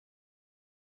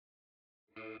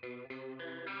I'm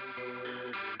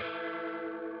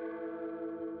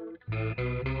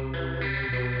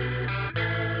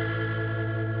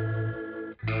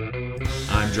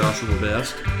Joshua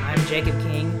Best. I'm Jacob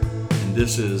King. And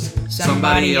this is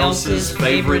Somebody Else's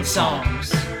Favorite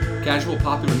Songs. Casual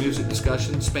popular music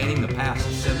discussion spanning the past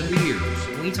 70 years.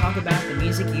 We talk about the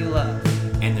music you love.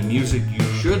 And the music you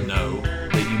should know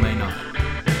that you may not.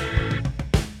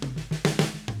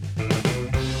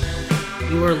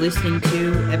 You are listening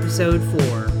to Episode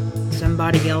 4,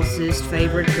 Somebody Else's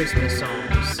Favorite Christmas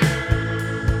Songs.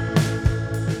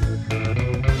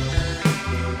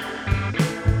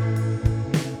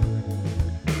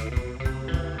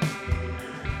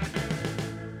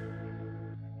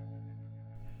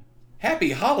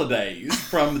 Happy holidays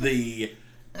from the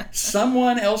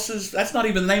someone else's. That's not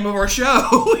even the name of our show.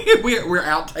 we're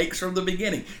outtakes from the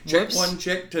beginning. Check Whoops. 1,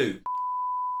 check 2.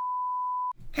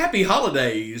 Happy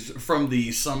holidays from the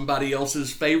Somebody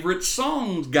Else's Favorite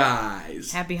Songs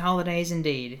guys. Happy holidays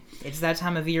indeed. It's that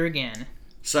time of year again.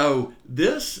 So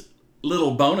this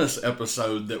little bonus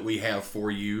episode that we have for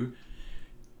you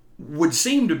would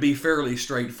seem to be fairly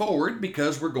straightforward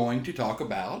because we're going to talk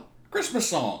about Christmas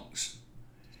songs.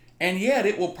 And yet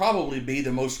it will probably be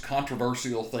the most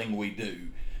controversial thing we do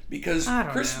because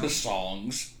Christmas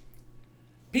songs,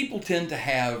 people tend to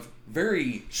have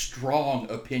very strong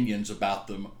opinions about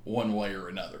them one way or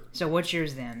another. So what's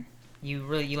yours then? You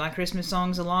like Christmas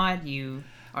songs a lot?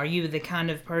 Are you the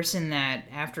kind of person that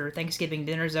after Thanksgiving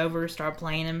dinner's over start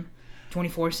playing them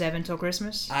 24/7 till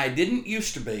Christmas? I didn't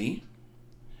used to be.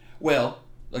 Well,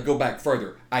 I'll go back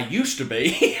further. I used to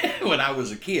be when I was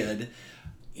a kid,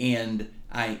 and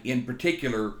I, in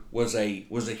particular, was a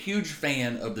huge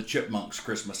fan of the Chipmunks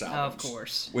Christmas albums. Of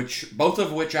course. Both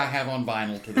of which I have on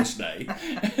vinyl to this day.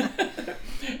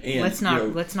 And, let's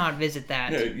not visit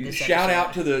that. Shout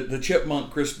out to the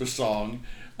Chipmunk Christmas song,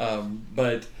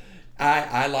 but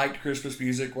I liked Christmas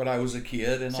music when I was a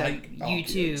kid, and so like all you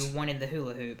kids. too wanted the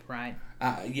hula hoop, right?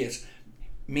 Yes,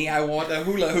 me. I want a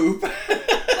hula hoop.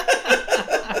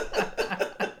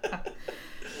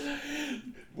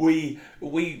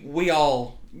 We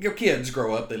all, your kids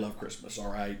grow up, they love Christmas,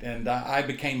 all right? And I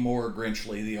became more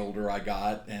Grinchly the older I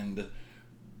got, and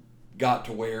got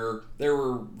to where there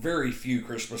were very few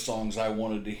Christmas songs I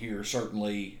wanted to hear,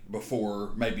 certainly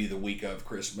before maybe the week of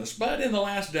Christmas. But in the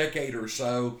last decade or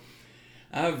so,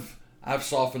 I've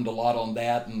softened a lot on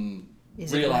that and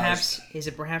realized... Is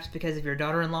it perhaps because of your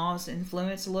daughter-in-law's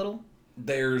influence a little?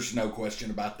 There's no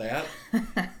question about that.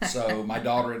 So my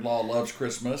daughter-in-law loves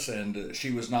Christmas, and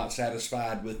she was not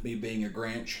satisfied with me being a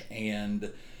Grinch. And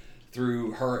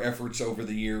through her efforts over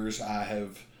the years,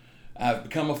 I've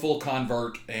become a full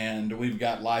convert, and we've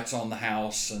got lights on the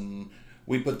house, and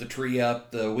we put the tree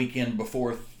up the weekend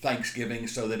before Thanksgiving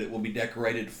so that it will be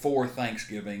decorated for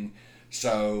Thanksgiving.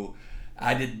 So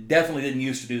I definitely didn't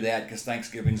used to do that because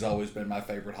Thanksgiving's always been my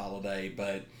favorite holiday,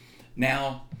 but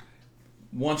now,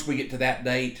 once we get to that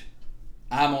date,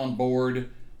 I'm on board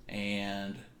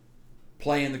and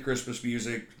playing the Christmas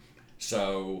music.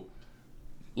 So,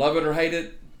 love it or hate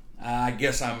it, I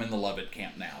guess I'm in the love it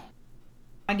camp now.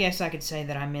 I guess I could say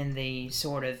that I'm in the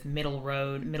sort of middle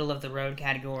of the road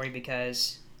category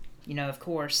because, of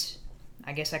course,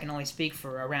 I guess I can only speak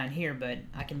for around here, but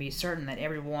I can be certain that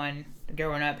everyone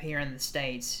growing up here in the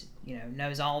States,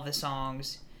 knows all the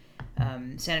songs.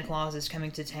 Santa Claus is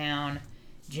coming to town.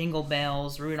 Jingle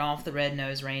Bells, Rudolph the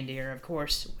Red-Nosed Reindeer, of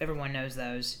course, everyone knows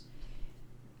those.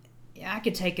 I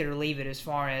could take it or leave it as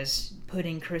far as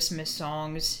putting Christmas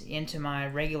songs into my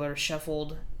regular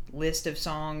shuffled list of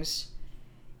songs.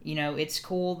 It's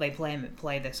cool. They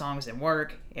play the songs at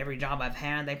work. Every job I've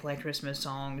had, they play Christmas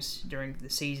songs during the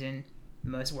season.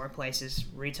 Most workplaces,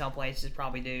 retail places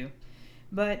probably do.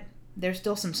 But there's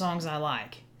still some songs I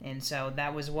like. And so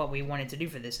that was what we wanted to do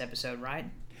for this episode, right?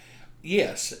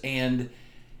 Yes, and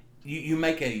you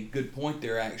make a good point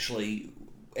there, actually.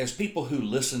 As people who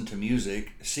listen to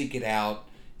music, seek it out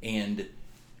and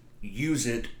use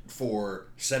it for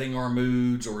setting our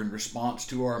moods or in response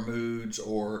to our moods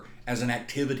or as an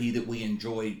activity that we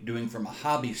enjoy doing from a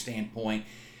hobby standpoint,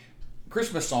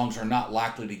 Christmas songs are not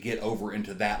likely to get over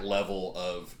into that level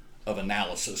of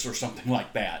analysis or something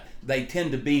like that. They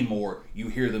tend to be more, you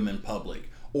hear them in public,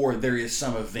 or there is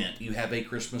some event, you have a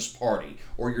Christmas party,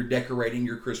 or you're decorating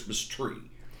your Christmas tree.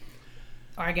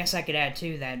 Or I guess I could add,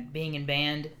 too, that being in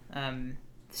band,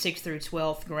 6th through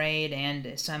 12th grade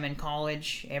and some in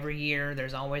college, every year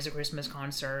there's always a Christmas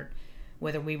concert.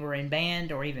 Whether we were in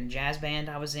band or even jazz band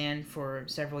I was in for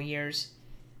several years,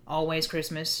 always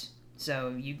Christmas.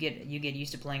 So you get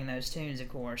used to playing those tunes, of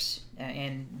course.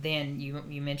 And then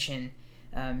you mentioned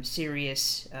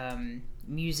serious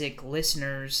music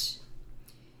listeners,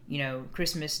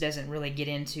 Christmas doesn't really get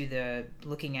into the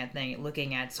looking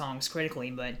at songs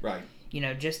critically, but Right.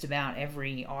 Just about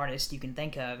every artist you can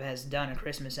think of has done a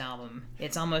Christmas album.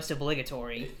 It's almost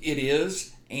obligatory. It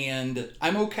is, and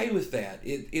I'm okay with that.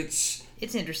 It's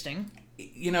interesting.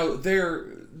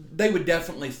 They would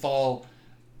definitely fall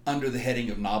under the heading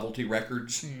of novelty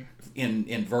records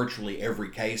in virtually every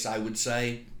case, I would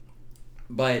say.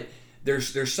 But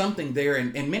there's something there,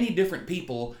 and many different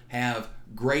people have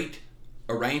great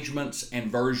arrangements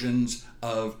and versions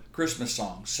of Christmas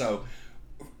songs. So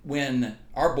when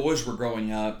our boys were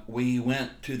growing up, we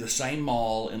went to the same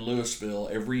mall in Louisville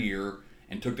every year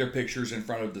and took their pictures in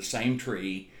front of the same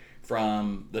tree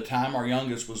from the time our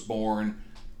youngest was born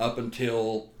up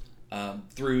until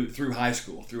through high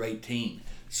school, through 18.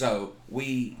 So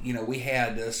we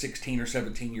had 16 or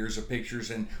 17 years of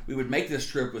pictures, and we would make this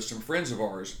trip with some friends of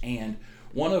ours. And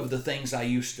one of the things I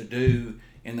used to do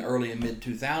in the early and mid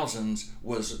 2000s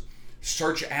was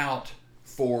search out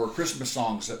for Christmas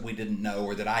songs that we didn't know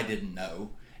or that I didn't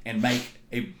know, and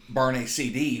burn a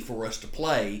CD for us to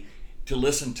play to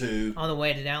listen to on the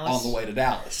way to Dallas. On the way to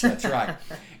Dallas, that's right.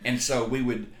 And so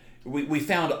we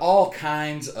found all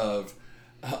kinds of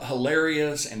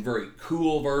hilarious and very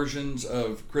cool versions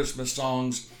of Christmas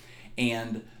songs,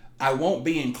 and I won't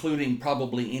be including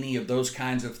probably any of those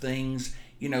kinds of things.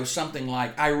 Something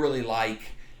like, I really like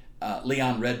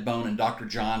Leon Redbone and Dr.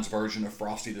 John's version of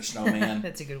Frosty the Snowman.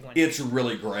 That's a good one. It's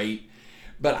really great.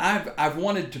 But I've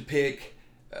wanted to pick,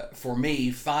 for me,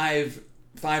 five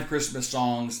Christmas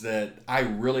songs that I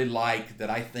really like, that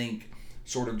I think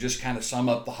sort of just kind of sum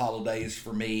up the holidays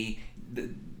for me.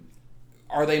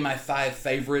 Are they my 5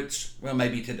 favorites? Well,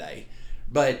 maybe today.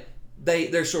 But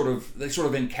they sort of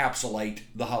encapsulate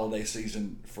the holiday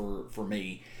season for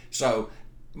me. So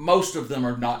most of them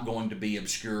are not going to be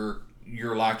obscure.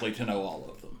 You're likely to know all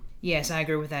of them. Yes, I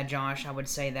agree with that, Josh. I would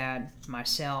say that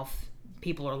myself.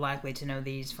 People are likely to know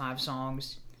these 5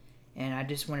 songs. And I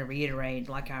just want to reiterate,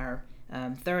 like our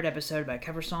third episode about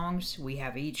cover songs, we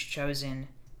have each chosen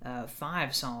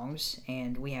 5 songs,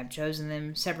 and we have chosen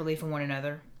them separately from one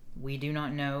another. We do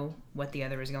not know what the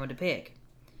other is going to pick.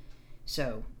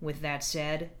 So, with that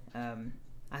said,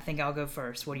 I think I'll go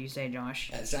first. What do you say, Josh?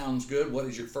 That sounds good. What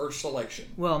is your first selection?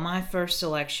 Well, my first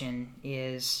selection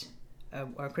is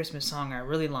a Christmas song I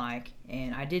really like,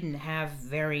 and I didn't have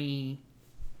I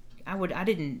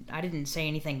didn't say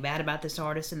anything bad about this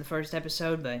artist in the first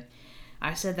episode, but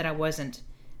I said that I wasn't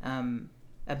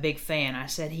a big fan. I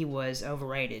said he was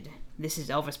overrated. This is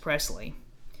Elvis Presley,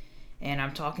 and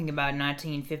I'm talking about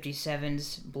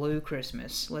 1957's Blue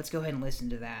Christmas. Let's go ahead and listen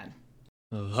to that.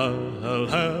 I'll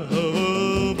have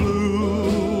a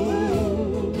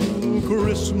blue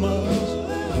Christmas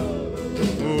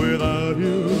without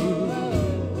you.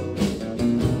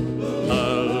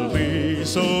 I'll be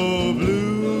so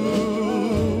blue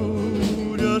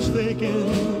just thinking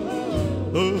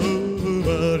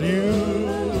about you.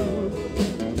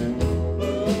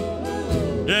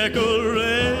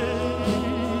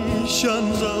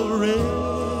 Decorations of red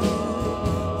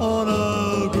on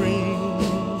a green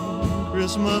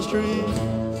Christmas tree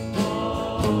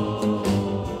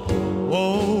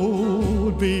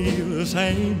won't be the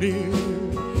same, dear,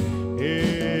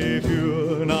 if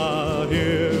you're not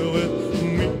here with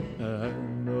me.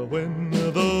 And when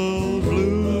those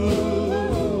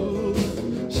blue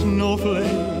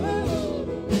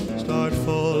snowflakes start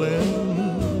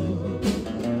falling,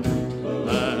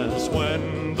 that's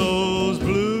when those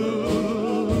blue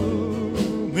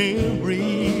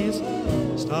memories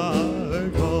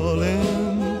start calling.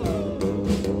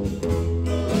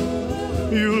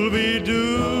 You'll be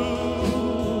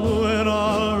doing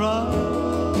all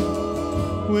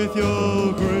right with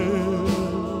your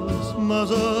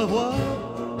Christmas of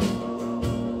white,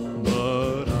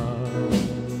 but I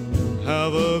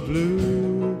have a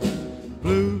blue,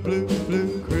 blue, blue,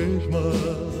 blue Christmas.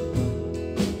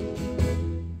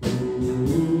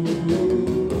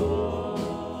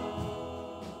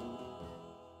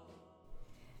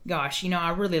 Gosh, I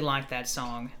really like that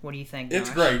song. What do you think, Josh? It's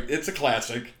great. It's a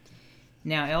classic.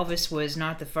 Now, Elvis was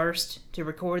not the first to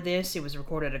record this. It was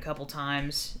recorded a couple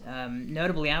times,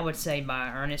 notably, I would say, by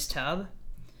Ernest Tubb.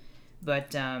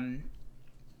 But,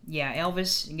 yeah,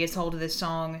 Elvis gets hold of this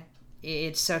song.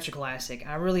 It's such a classic.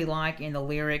 I really like in the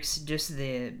lyrics just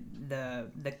the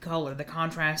color, the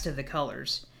contrast of the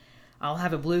colors. I'll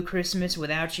have a blue Christmas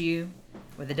without you,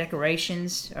 with the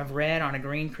decorations of red on a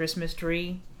green Christmas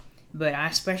tree. But I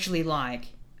especially like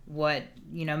what,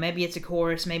 maybe it's a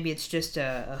chorus, maybe it's just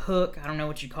a hook, I don't know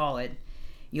what you call it.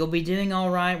 You'll be doing all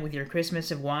right with your Christmas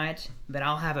of white, but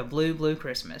I'll have a blue, blue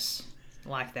Christmas.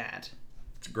 Like that.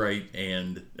 It's great,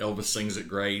 and Elvis sings it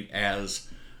great as,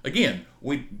 again,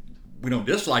 we don't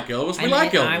dislike Elvis, we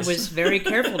like Elvis. I was very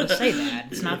careful to say that.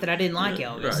 It's not that I didn't like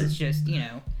Elvis, Right. It's just,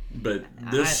 But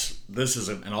this is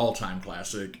an all-time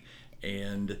classic,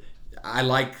 and I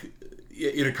like.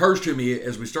 It occurs to me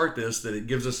as we start this that it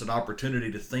gives us an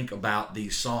opportunity to think about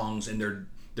these songs and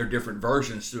their different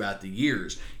versions throughout the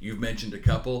years. You've mentioned a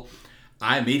couple.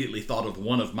 I immediately thought of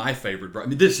one of my favorite. I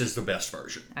mean, this is the best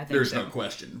version. I think There's so. no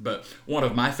question. But one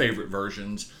of my favorite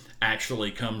versions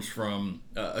actually comes from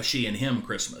a She and Him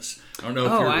Christmas. I don't know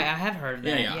if I have heard of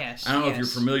that, yes. I don't know if you're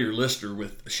familiar, listener,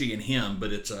 with She and Him,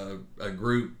 but it's a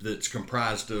group that's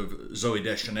comprised of Zooey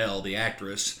Deschanel, the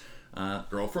actress,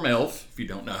 girl from Elf, if you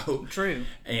don't know. True.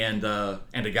 And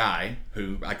a guy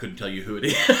who I couldn't tell you who it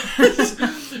is.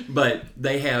 But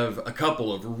they have a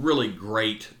couple of really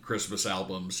great Christmas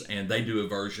albums, and they do a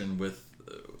version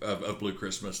of Blue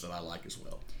Christmas that I like as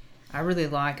well. I really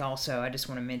like also, I just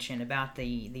want to mention about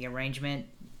the arrangement.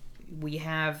 We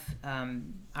have,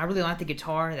 I really like the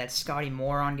guitar. That's Scotty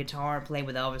Moore on guitar. Played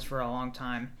with Elvis for a long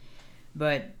time.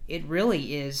 But it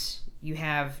really is, you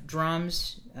have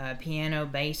drums, piano,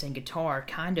 bass, and guitar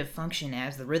kind of function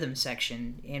as the rhythm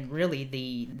section. And really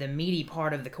the meaty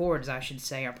part of the chords, I should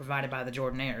say, are provided by the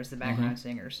Jordanaires, the background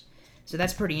singers. So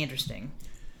that's pretty interesting.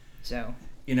 So,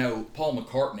 Paul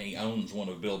McCartney owns one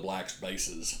of Bill Black's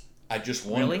basses. I just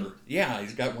wonder. Really? Yeah,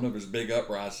 he's got one of his big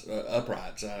uprights.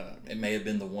 It may have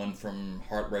been the one from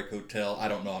Heartbreak Hotel. I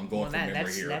don't know. I'm going from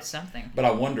memory here. That's something. But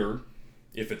I wonder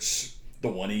if it's the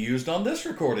one he used on this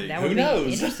recording. That Who would knows?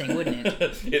 be interesting, wouldn't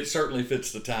it? It certainly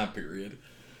fits the time period.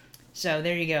 So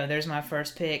there you go. There's my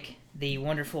first pick, The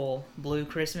Wonderful Blue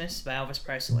Christmas by Elvis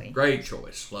Presley. Great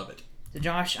choice. Love it. So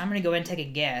Josh, I'm going to go ahead and take a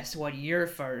guess what your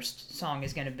first song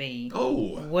is going to be.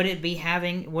 Oh. Would it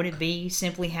be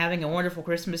Simply Having a Wonderful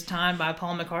Christmas Time by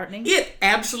Paul McCartney? It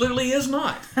absolutely is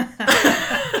not.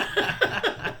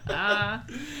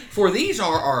 For these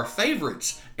are our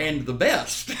favorites and the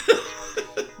best.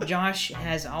 Josh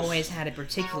has always had a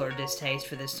particular distaste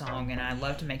for this song, and I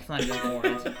love to make fun of him for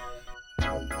it.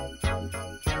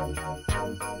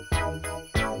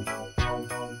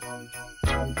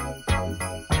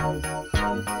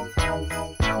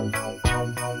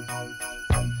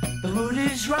 The mood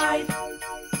is right,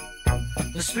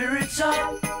 the spirit's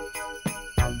up.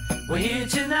 We're here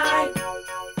tonight,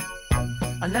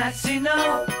 and that's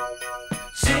enough.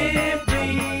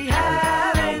 Simply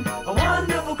having a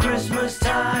wonderful Christmas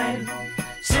time.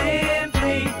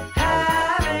 Simply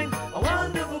having a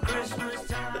wonderful Christmas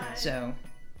time. So,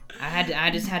 I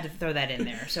just had to throw that in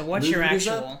there. So, what's your Mood is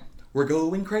actual? up. We're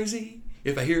going crazy.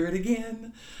 If I hear it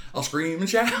again, I'll scream and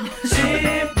shout.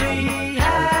 Simply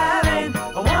having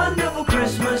a wonderful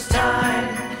Christmas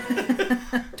time.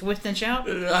 Twist and shout?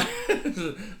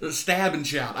 Stab and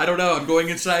shout. I don't know. I'm going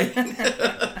insane.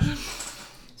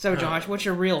 So, Josh, what's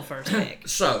your real first pick?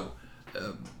 So,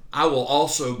 I will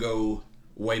also go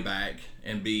way back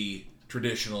and be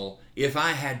traditional. If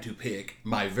I had to pick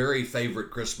my very favorite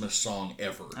Christmas song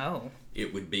ever,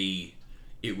 it would be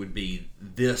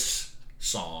this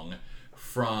song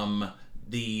from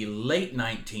the late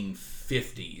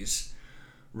 1950s,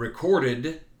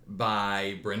 recorded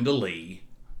by Brenda Lee,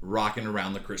 "Rockin'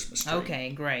 Around the Christmas Tree."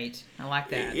 Okay, great. I like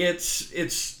that.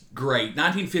 It's great.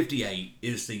 1958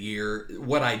 is the year.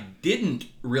 What I didn't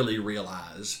really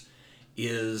realize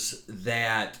is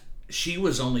that she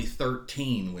was only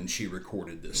 13 when she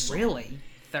recorded this song. Really?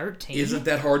 13? Isn't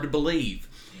that hard to believe?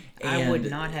 I would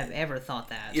not have ever thought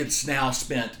that. It's now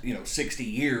spent 60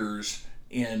 years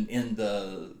in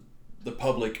the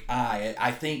public eye.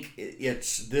 I think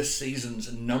it's this season's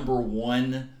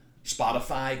 #1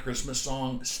 Spotify Christmas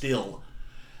song still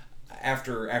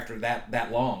after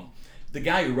that long. The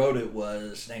guy who wrote it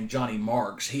was named Johnny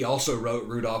Marks. He also wrote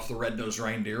Rudolph the Red-Nosed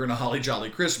Reindeer and A Holly Jolly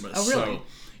Christmas. Oh, really? So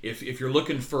if you're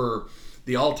looking for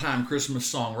the all-time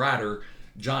Christmas songwriter,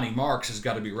 Johnny Marks has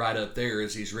got to be right up there,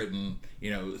 as he's written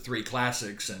 3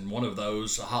 classics, and one of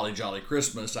those, A Holly Jolly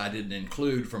Christmas, I didn't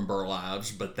include from Burl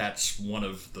Ives, but that's one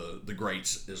of the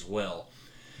greats as well.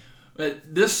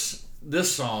 But this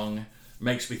song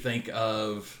makes me think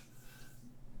of,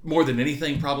 more than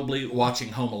anything, probably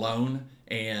watching Home Alone,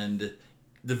 and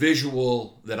the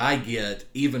visual that I get,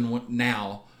 even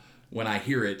now when I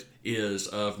hear it, is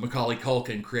of Macaulay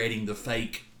Culkin creating the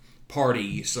fake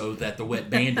party so that the wet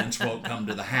bandits won't come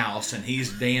to the house, and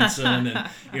he's dancing, and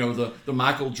the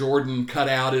Michael Jordan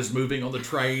cutout is moving on the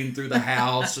train through the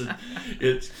house, and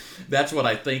that's what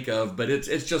I think of. But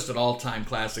it's just an all-time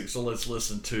classic. So let's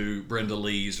listen to Brenda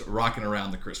Lee's "Rockin'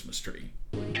 Around the Christmas Tree."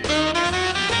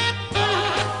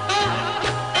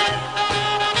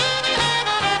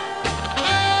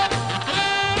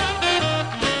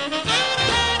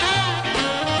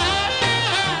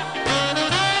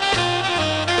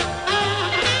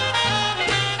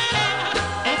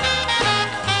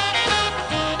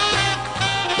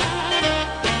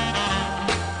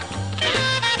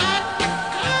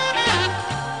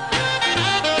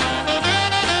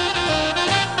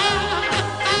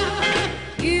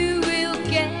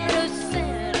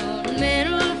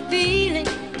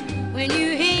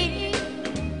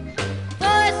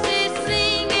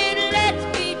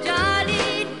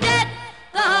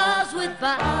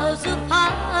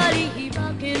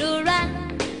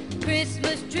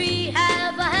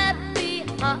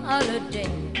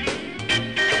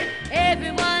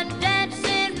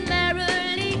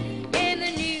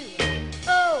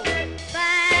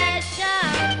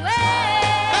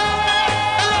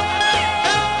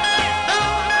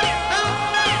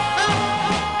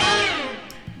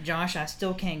 I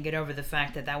still can't get over the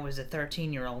fact that that was a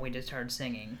 13-year-old we just heard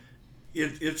singing.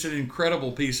 It's an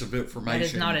incredible piece of information. That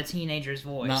is not a teenager's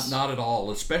voice. Not at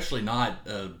all, especially not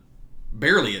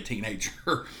barely a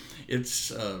teenager.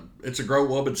 It's a grown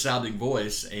woman sounding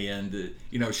voice, and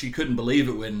she couldn't believe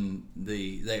it when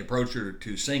they approached her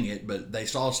to sing it, but they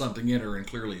saw something in her and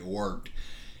clearly it worked.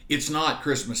 It's not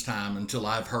Christmas time until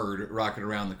I've heard Rockin'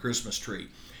 Around the Christmas Tree.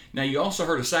 Now, you also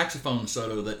heard a saxophone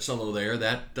solo there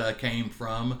that came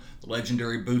from the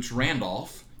legendary Boots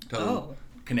Randolph. To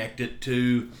connect it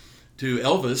to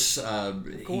Elvis.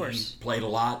 Of course. He played a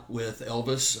lot with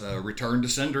Elvis. Return to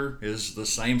Sender is the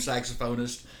same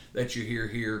saxophonist that you hear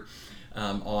here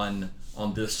on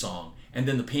this song. And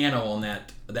then the piano on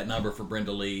that number for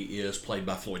Brenda Lee is played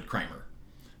by Floyd Kramer.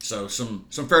 So some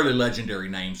fairly legendary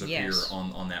names appear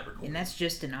on that recording. And that's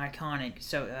just an iconic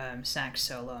sax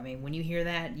solo. I mean, when you hear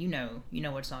that, you know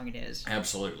what song it is.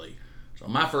 Absolutely. So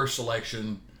my first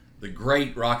selection, the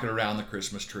great Rockin' Around the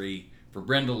Christmas Tree for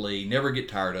Brenda Lee. Never get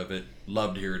tired of it.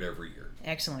 Love to hear it every year.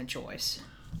 Excellent choice.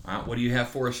 All right, what do you have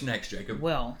for us next, Jacob?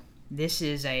 Well, this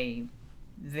is a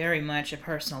very much a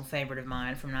personal favorite of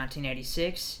mine from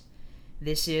 1986.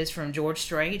 This is from George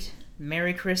Strait.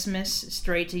 Merry Christmas,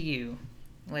 Straight to You.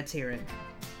 Let's hear it.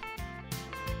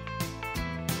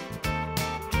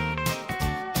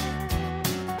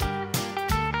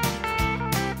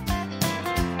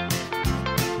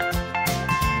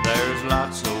 There's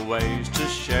lots of ways to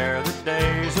share the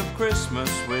days of Christmas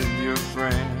with your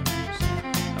friends.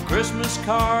 A Christmas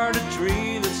card, a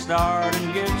tree that starred,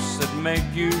 and gifts that make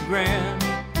you grin.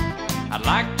 I'd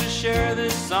like to share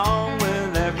this song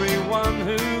with everyone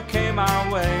who came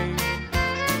our way.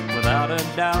 Without a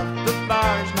doubt, the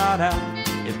fire's not out,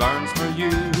 it burns for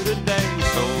you today.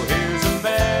 So here's a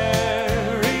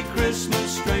Merry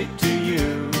Christmas straight to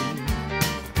you.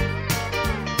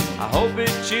 I hope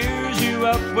it cheers you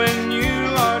up when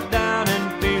you are down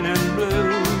and feeling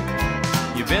blue.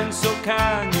 You've been so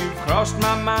kind, you've crossed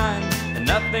my mind, and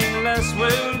nothing less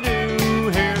will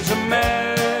do. Here's a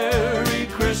Merry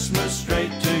Christmas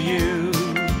straight to you.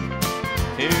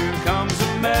 Here comes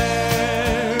a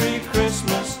Merry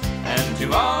Christmas, and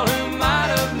to all who might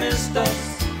have missed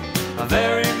us, a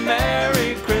very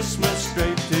Merry Christmas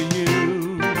straight to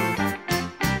you.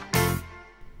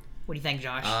 What do you think,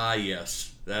 Josh?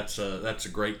 Yes, that's a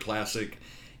great classic,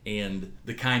 and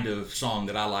the kind of song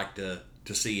that I like to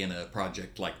see in a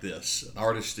project like this. An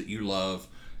artist that you love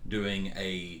doing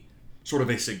a sort of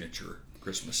a signature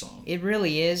Christmas song. It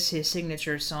really is his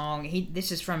signature song.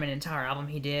 This is from an entire album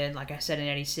he did, like I said, in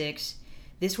 86.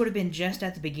 This would have been just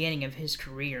at the beginning of his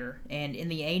career, and in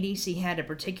the 80s he had a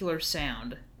particular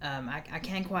sound. I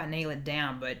can't quite nail it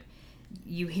down, but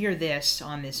you hear this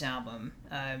on this album.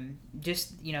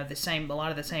 Just, a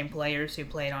lot of the same players who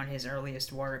played on his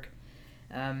earliest work.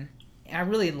 I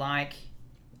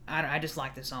just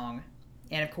like the song.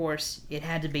 And of course, it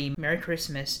had to be Merry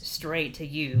Christmas Straight to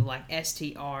You, like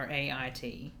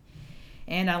S-T-R-A-I-T.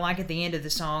 And I like at the end of the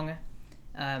song,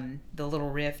 the little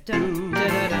riff. Dun, dun, dun,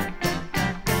 dun, dun,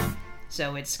 dun, dun.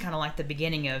 So it's kind of like the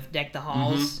beginning of Deck the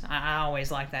Halls. Mm-hmm. I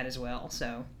always like that as well.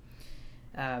 So,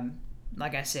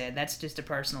 like I said, that's just a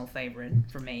personal favorite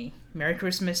for me. Merry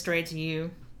Christmas Straight to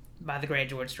You by the great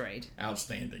George Strait.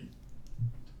 Outstanding.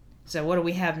 So what do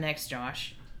we have next,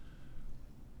 Josh?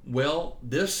 Well,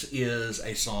 this is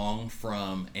a song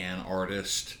from an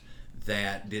artist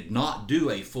that did not do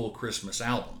a full Christmas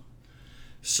album.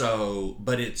 So,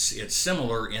 but it's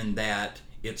similar in that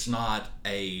it's not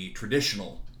a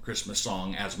traditional Christmas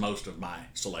song as most of my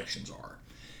selections are.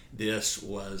 This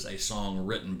was a song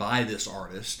written by this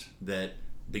artist that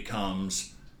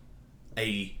becomes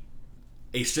a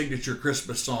signature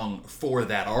Christmas song for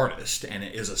that artist, and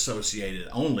it is associated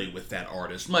only with that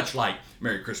artist, much like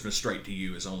Merry Christmas Straight to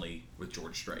You is only with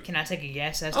George Strait. Can I take a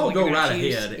guess as to what you're going to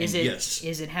choose? Ahead and guess.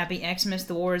 Is it Happy Xmas,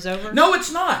 The War is Over? No, it's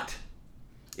not.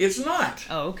 It's not.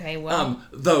 Oh, okay, well.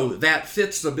 Though that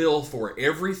fits the bill for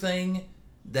everything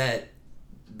that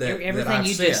I've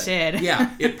you said. Just said.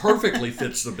 Yeah, it perfectly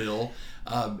fits the bill,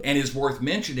 and is worth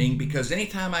mentioning because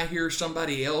anytime I hear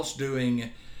somebody else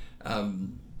doing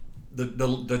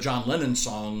the John Lennon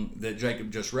song that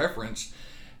Jacob just referenced,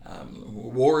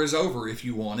 War is Over If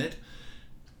You Want It,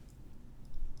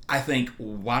 I think,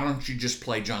 why don't you just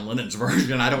play John Lennon's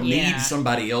version? I don't need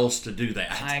somebody else to do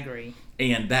that. I agree.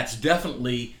 And that's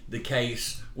definitely the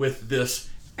case with this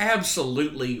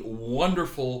absolutely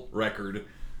wonderful record,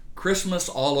 Christmas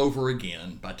All Over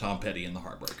Again by Tom Petty and the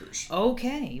Heartbreakers.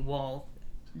 Okay, well,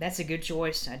 that's a good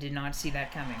choice. I did not see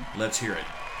that coming. Let's hear it.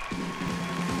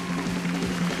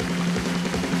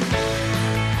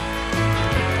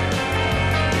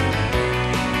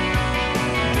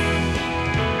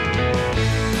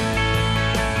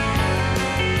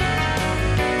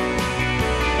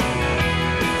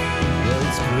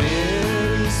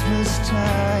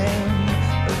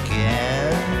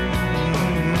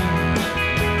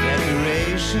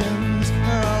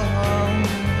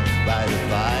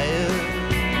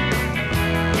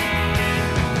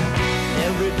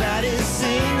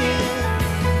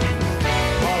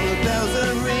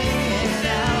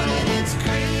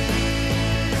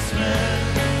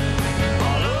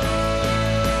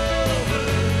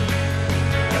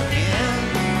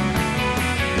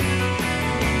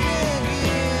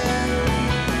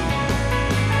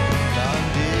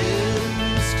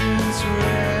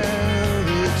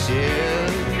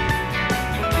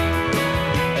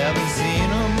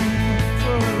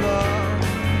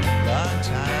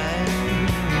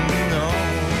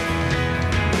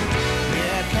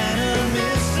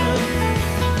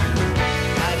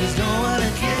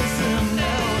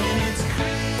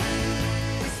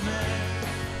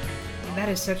 That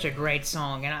is such a great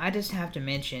song, and I just have to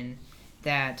mention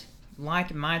that,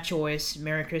 like my choice,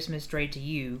 Merry Christmas Straight to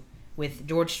You, with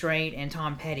George Strait and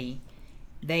Tom Petty,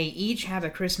 they each have a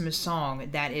Christmas song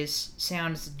that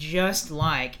sounds just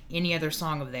like any other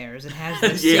song of theirs. It has the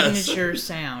Yes. signature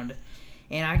sound.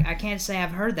 And I can't say I've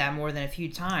heard that more than a few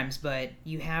times, but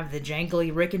you have the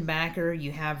jangly Rickenbacker,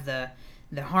 you have the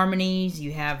harmonies,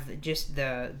 you have just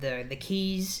the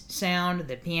keys sound,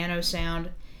 the piano sound.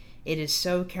 It is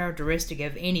so characteristic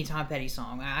of any Tom Petty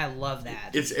song. I love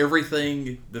that. It's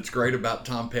everything that's great about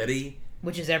Tom Petty,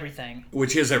 Which is everything.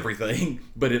 which is everything,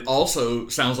 but it also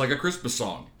sounds like a Christmas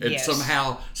song. It Yes.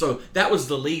 somehow, so that was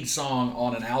the lead song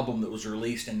on an album that was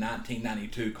released in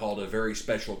 1992 called A Very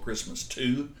Special Christmas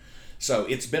 2. So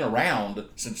it's been around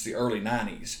since the early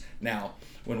 90s. Now,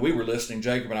 when we were listening,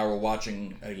 Jacob and I were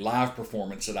watching a live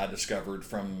performance that I discovered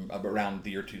from around the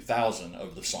year 2000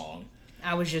 of the song.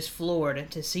 I was just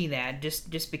floored to see that,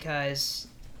 just because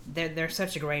they're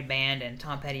such a great band and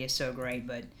Tom Petty is so great,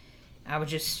 but I was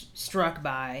just struck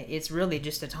by it's really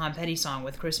just a Tom Petty song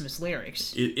with Christmas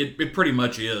lyrics. It pretty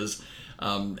much is,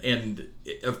 and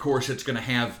of course it's going to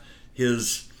have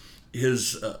his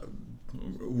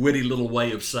witty little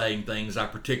way of saying things. I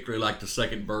particularly like the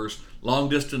second verse. Long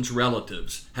distance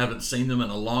relatives, haven't seen them in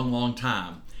a long, long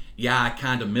time. Yeah, I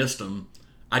kind of missed them.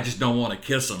 I just don't want to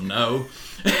kiss them. No,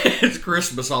 it's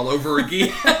Christmas all over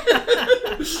again.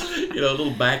 A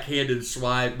little backhanded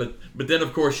swipe, but then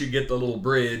of course you get the little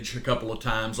bridge a couple of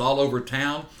times. All over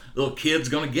town, little kid's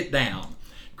gonna get down.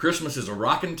 Christmas is a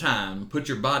rockin' time. Put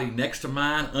your body next to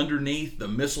mine. Underneath the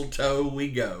mistletoe we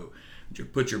go. You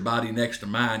put your body next to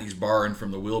mine. He's borrowing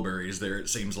from the Wilburys there. It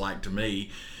seems like to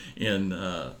me, in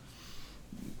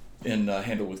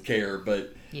Handle with Care.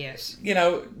 But Yes.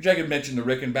 Jacob mentioned the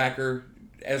Rickenbacker.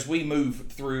 As we move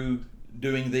through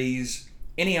doing these,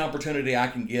 any opportunity I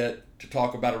can get to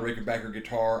talk about a Rickenbacker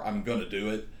guitar, I'm going to do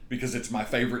it because it's my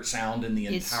favorite sound in the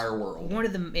entire world.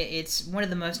 It's one of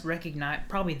the most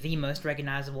probably the most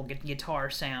recognizable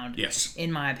guitar sound. Yes.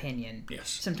 In my opinion. Yes.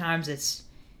 Sometimes it's,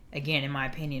 again, in my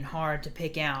opinion, hard to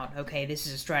pick out, okay, this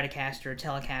is a Stratocaster,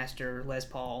 Telecaster, Les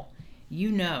Paul.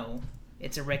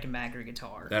 It's a Rickenbacker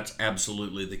guitar. That's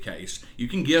absolutely the case. You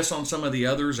can guess on some of the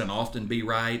others and often be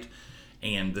right,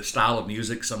 and the style of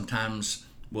music sometimes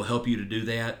will help you to do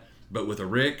that. But with a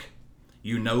Rick,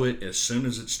 you know it as soon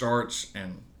as it starts,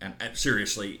 and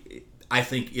seriously, I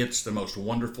think it's the most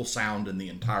wonderful sound in the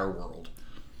entire world.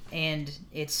 And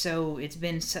it's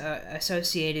been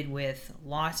associated with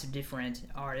lots of different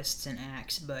artists and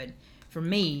acts, but for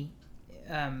me,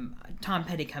 Tom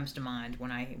Petty comes to mind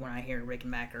when I hear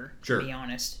Rickenbacker. Sure. To be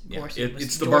honest, of Yeah, course,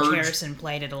 it's the George Byrds. Harrison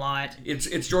played it a lot.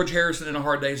 It's George Harrison in A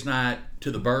Hard Day's Night to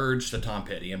the Byrds to Tom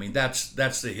Petty. I mean, that's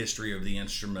the history of the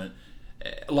instrument.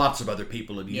 Lots of other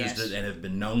people have used Yes. it and have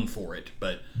been known for it,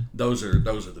 but those are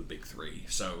the big three.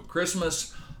 So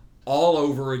Christmas all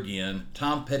over again.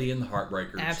 Tom Petty and the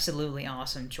Heartbreakers. Absolutely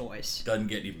awesome choice. Doesn't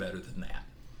get any better than that.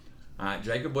 All right,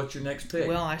 Jacob, what's your next pick?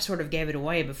 Well, I sort of gave it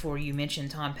away before you mentioned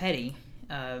Tom Petty.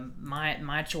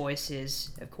 My choice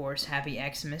is, of course, Happy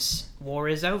Xmas, War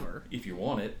is Over. If you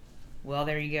want it. Well,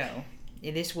 there you go.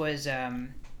 This was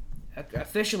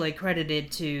officially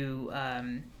credited to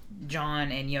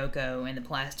John and Yoko and the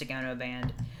Plastic Ono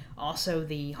Band, also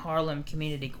the Harlem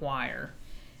Community Choir.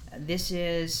 This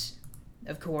is,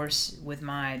 of course, with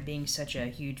my being such a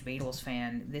huge Beatles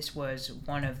fan, this was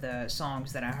one of the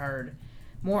songs that I heard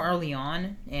more early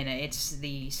on, and it's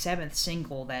the 7th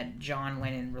single that John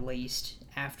Lennon released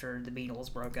after the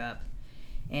Beatles broke up.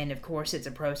 And of course it's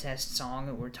a protest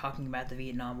song, we're talking about the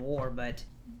Vietnam War, but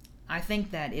I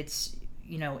think that it's,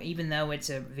 even though it's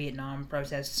a Vietnam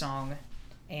protest song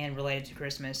and related to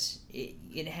Christmas,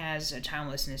 it has a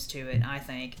timelessness to it, I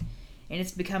think. And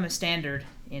it's become a standard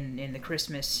in the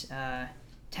Christmas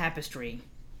tapestry.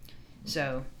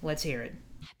 So, let's hear it.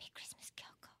 Happy Christmas,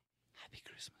 Kyoko. Happy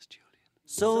Christmas, Julian.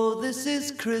 So this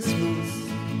is Christmas,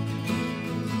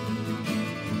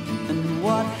 and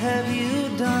what have you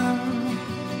done?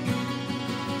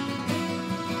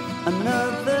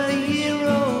 Another year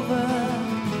over,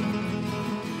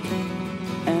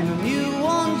 and a new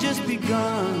one just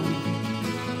begun.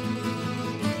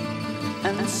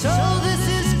 And so this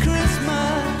is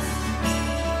Christmas.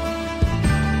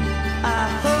 I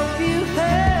hope you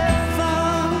have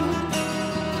fun.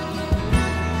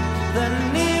 The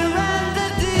near and the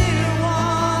dear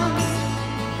ones,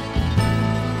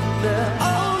 the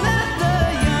old and the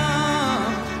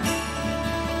young.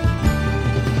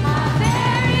 A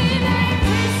very Merry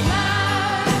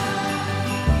Christmas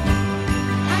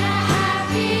and a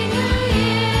Happy New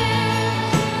Year.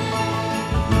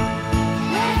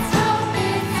 Let's hope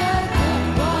it's a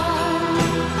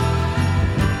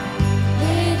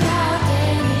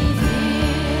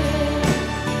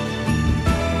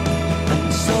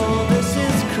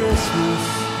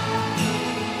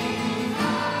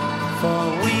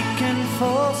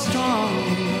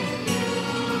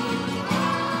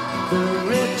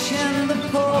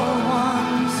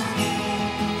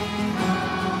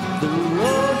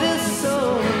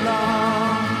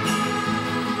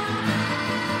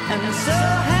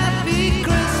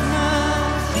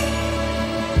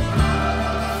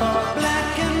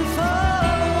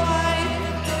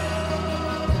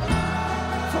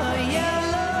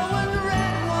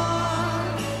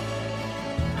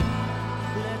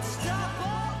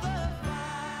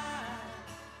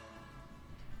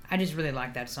I just really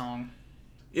like that song.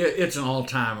 It's an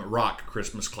all-time rock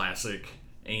Christmas classic,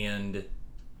 and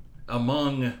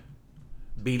among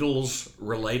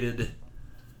Beatles-related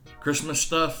Christmas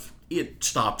stuff, it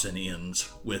stops and ends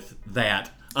with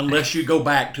that, unless you go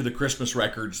back to the Christmas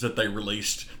records that they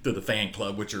released through the fan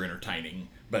club, which are entertaining.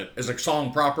 But as a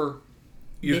song proper,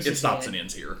 it stops and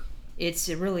ends here. It's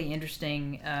a really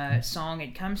interesting song.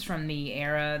 It comes from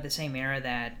the same era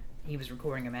that he was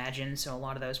recording Imagine, so a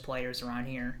lot of those players are on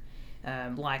here.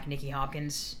 Like Nicky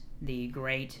Hopkins, the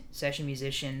great session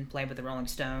musician, played with the Rolling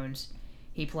Stones.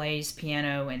 He plays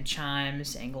piano and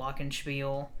chimes and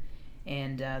glockenspiel,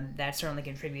 and that certainly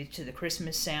contributes to the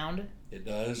Christmas sound. It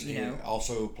does. He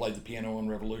also played the piano on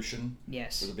Revolution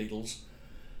Yes. for the Beatles.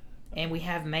 And we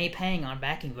have May Pang on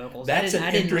backing vocals. That's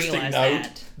an interesting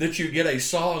note that you get a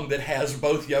song that has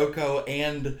both Yoko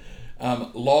and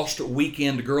Lost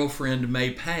Weekend girlfriend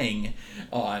May Pang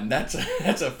on. That's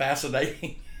a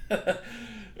fascinating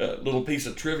little piece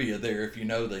of trivia there if you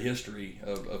know the history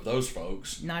of those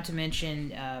folks. Not to mention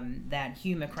that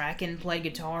Hugh McCracken played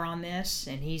guitar on this,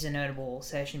 and he's a notable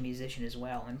session musician as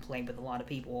well and played with a lot of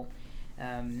people,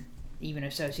 even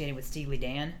associated with Steely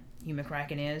Dan. Hugh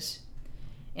McCracken is.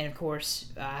 And of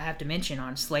course, I have to mention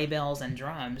on Sleigh Bells and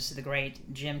Drums, the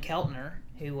great Jim Keltner,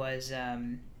 who was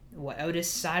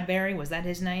Otis Sideberry, was that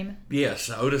his name? Yes,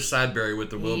 Otis Sideberry with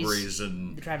the Wilburys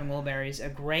and the Traveling Wilburys, a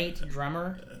great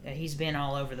drummer. He's been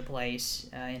all over the place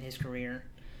in his career,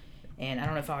 and I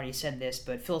don't know if I already said this,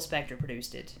 but Phil Spector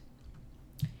produced it.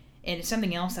 And it's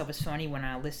something else that was funny when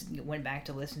I went back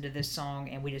to listen to this song,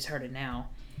 and we just heard it now.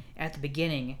 At the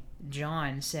beginning,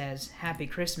 John says "Happy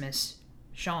Christmas,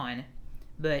 Sean,"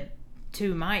 but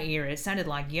to my ear, it sounded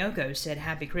like Yoko said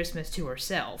 "Happy Christmas" to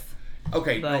herself.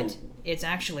 Okay, but it's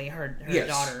actually her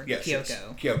daughter, Kyoko. Yes,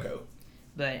 Kyoko.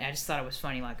 But I just thought it was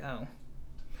funny, like, oh.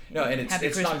 No, and it's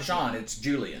Christmas, not Sean, it's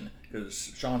Julian,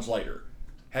 because Sean's later.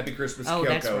 Happy Christmas, oh, Kyoko.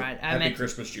 That's right. Happy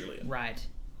Christmas, Julian. Right.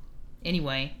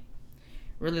 Anyway,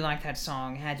 really like that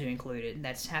song. Had to include it.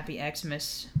 That's Happy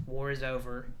Xmas, War is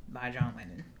Over by John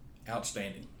Lennon.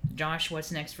 Outstanding. Josh,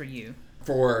 what's next for you?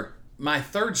 For my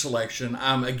third selection,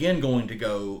 I'm again going to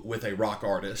go with a rock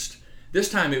artist.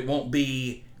 This time it won't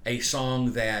be a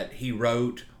song that he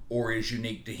wrote or is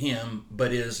unique to him,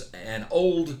 but is an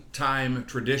old-time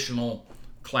traditional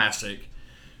classic.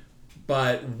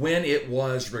 But when it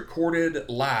was recorded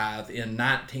live in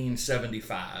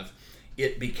 1975,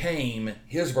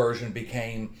 his version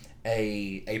became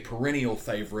a perennial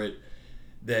favorite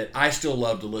that I still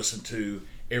love to listen to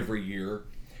every year.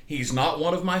 He's not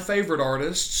one of my favorite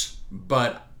artists,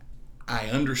 but I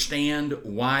understand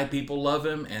why people love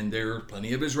him, and there are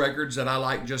plenty of his records that I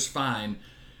like just fine.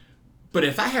 But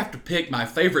if I have to pick my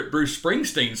favorite Bruce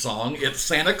Springsteen song, it's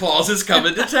Santa Claus is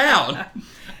Coming to Town.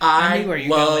 I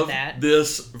love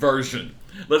this version.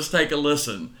 Let's take a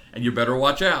listen, and you better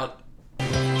watch out.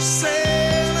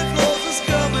 Santa Claus is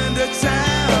coming to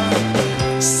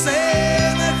town.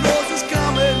 Santa Claus is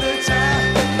coming to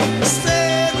town.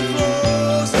 Santa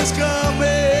Claus is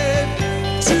coming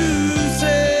to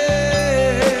town.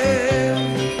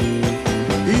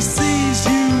 He sees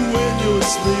you when you're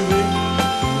sleeping.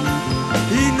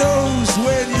 He knows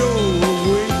when you're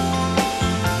awake.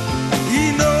 He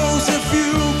knows if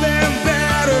you've been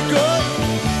bad or good.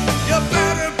 You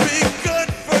better be good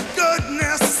for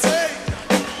goodness sake.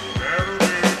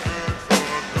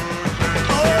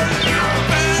 Oh, you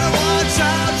better watch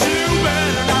out. You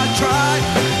better not try.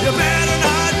 You better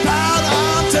not pout.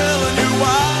 I'm telling you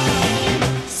why.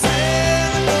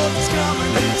 Santa Claus is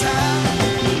coming to town.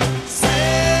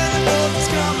 Santa Claus is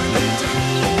coming to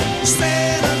town.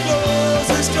 Santa Claus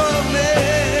is coming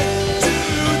to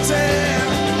town.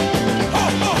 Ho,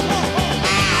 ho, ho,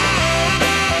 ho.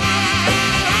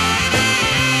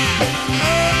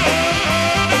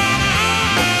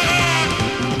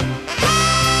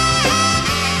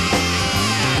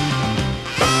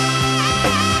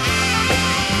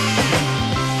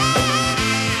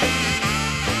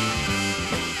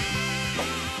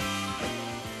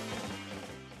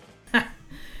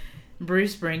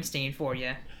 Bruce Springsteen for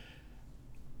you.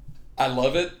 I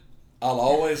love it. I'll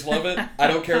always love it. I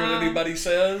don't care what anybody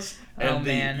says. And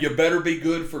man. you better be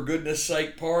good for goodness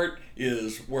sake part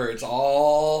is where it's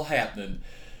all happening.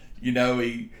 You know,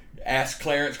 he asked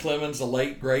Clarence Clemens, the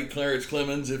late great Clarence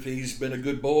Clemens, if he's been a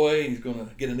good boy. He's going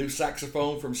to get a new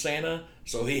saxophone from Santa,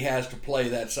 so he has to play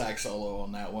that sax solo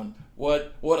on that one.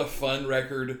 What a fun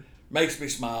record. Makes me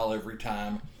smile every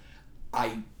time.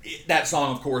 That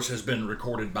song, of course, has been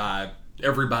recorded by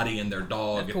everybody and their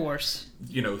dog. Of course.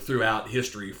 Throughout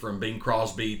history, from Bing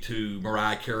Crosby to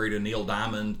Mariah Carey to Neil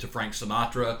Diamond to Frank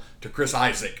Sinatra to Chris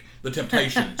Isaac, The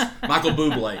Temptations, Michael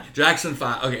Bublé, Jackson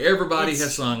 5. Okay, everybody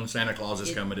has sung Santa Claus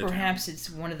is Coming to Town. Perhaps it's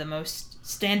one of the most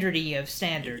standardy of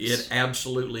standards. It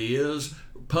absolutely is.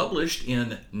 Published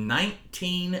in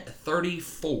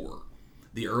 1934.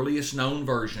 The earliest known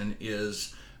version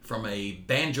is from a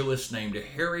banjoist named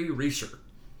Harry Reeser,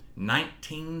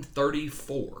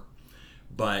 1934.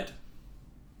 But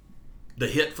the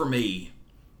hit for me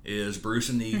is Bruce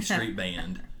and the E Street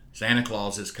Band, Santa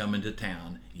Claus is Coming to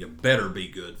Town. You better be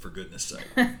good, for goodness sake.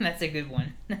 That's a good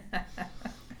one.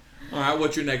 All right,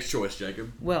 what's your next choice,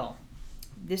 Jacob? Well,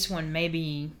 this one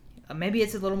maybe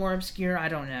it's a little more obscure, I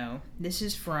don't know. This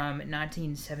is from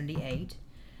 1978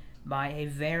 by a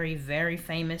very, very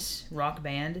famous rock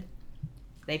band.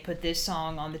 They put this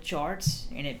song on the charts,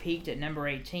 and it peaked at number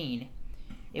 18.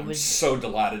 I'm so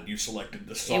delighted you selected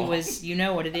this song. It was, you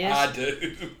know what it is? I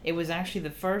do. It was actually the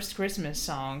first Christmas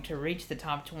song to reach the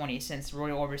top 20 since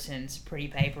Roy Orbison's Pretty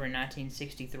Paper in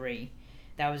 1963.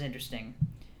 That was interesting.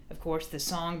 Of course, the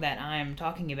song that I'm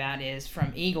talking about is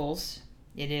from Eagles.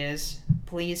 It is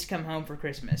Please Come Home for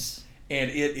Christmas. And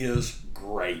it is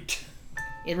great.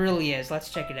 It really is. Let's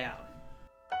check it out.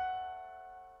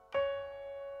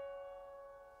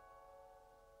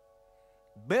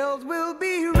 Bells will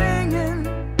be ringing,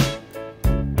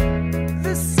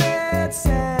 the sad,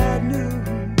 sad news.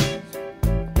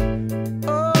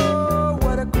 Oh,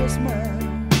 what a Christmas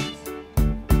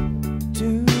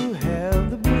to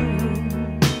have the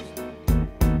blues.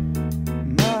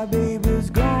 My baby's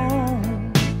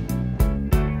gone,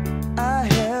 I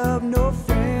have no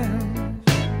friends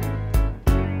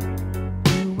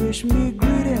to wish me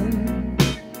greeting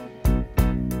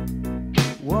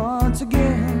once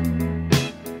again.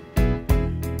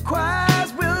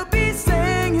 Choirs will be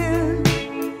singing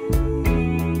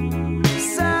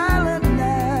Silent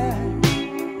Night,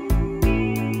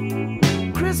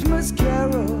 Christmas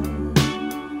carol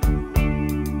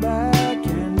by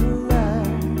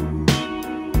candlelight.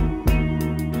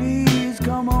 Please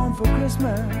come home for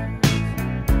Christmas.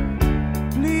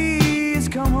 Please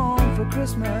come home for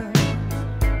Christmas.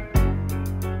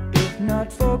 If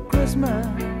not for Christmas,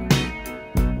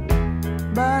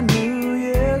 by New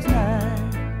Year's night.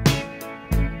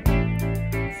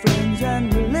 Friends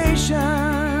and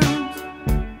relations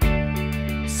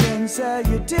send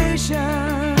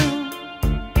salutations.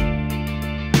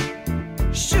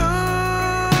 Sure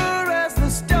as the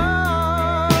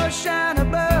stars shine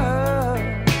above.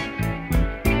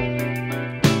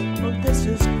 Well, this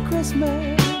is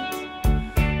Christmas.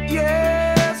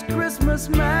 Yes, Christmas,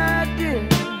 my dear.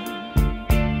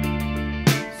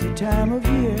 It's the time of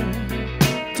year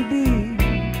to be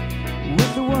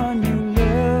with the one you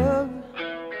love.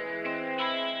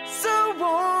 So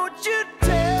won't you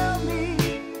tell me?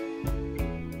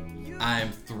 I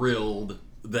am thrilled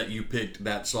that you picked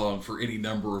that song for any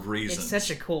number of reasons. It's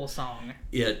such a cool song.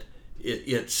 It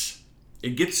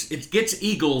gets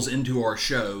Eagles into our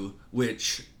show,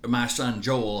 which my son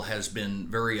Joel has been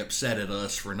very upset at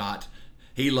us for not.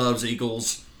 He loves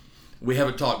Eagles. We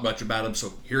haven't talked much about them,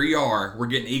 so here you are. We're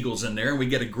getting Eagles in there, and we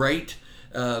get a great.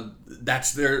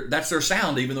 That's their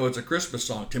sound, even though it's a Christmas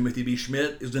song. Timothy B.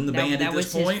 Schmidt is in the band at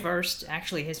this point. That was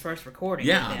his first recording.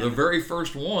 Yeah, the very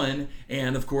first one,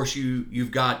 and of course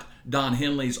you've got Don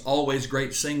Henley's always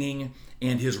great singing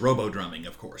and his robo drumming,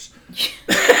 of course.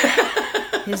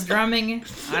 His drumming,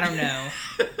 I don't know.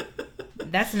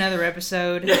 That's another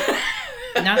episode.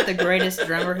 Not the greatest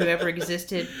drummer who ever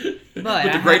existed,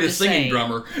 but the greatest singing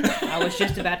drummer. I was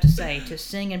just about to say, to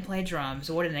sing and play drums,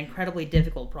 what an incredibly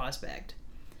difficult prospect.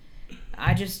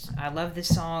 I love this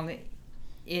song.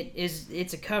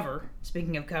 It's a cover.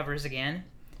 Speaking of covers again,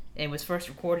 it was first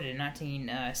recorded in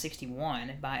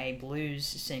 1961 by a blues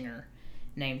singer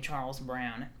named Charles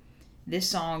Brown. This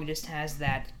song just has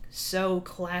that so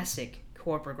classic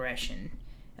chord progression.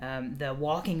 The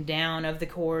walking down of the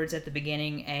chords at the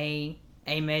beginning, A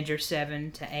major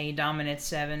 7 to A dominant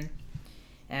 7,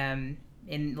 in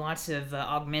lots of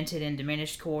augmented and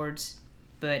diminished chords,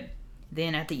 but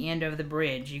then at the end of the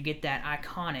bridge you get that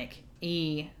iconic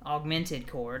E augmented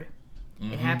chord.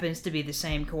 Mm-hmm. It happens to be the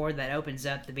same chord that opens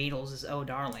up the Beatles' Oh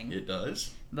Darling. It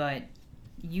does. But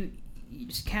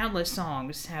countless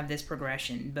songs have this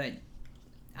progression, but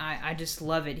I just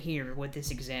love it here with this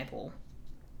example.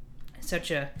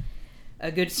 Such a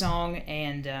good song,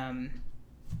 and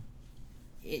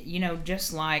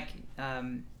just like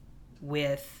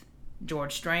with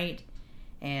George Strait,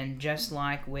 and just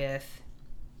like with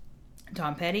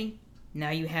Tom Petty, now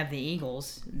you have the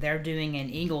Eagles. They're doing an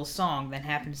Eagles song that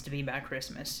happens to be about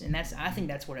Christmas, and I think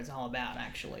that's what it's all about,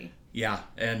 actually. Yeah,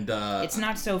 and It's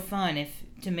not so fun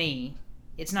to me.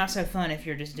 It's not so fun if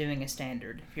you're just doing a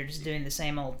standard. If you're just doing the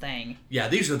same old thing. yeah,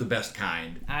 these are the best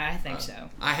kind. I think so.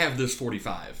 I have this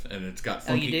 45, and it's got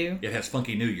funky. Oh, you do? It has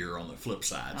Funky New Year on the flip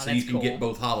side, Oh, so you that's can get cool.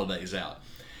 both holidays out.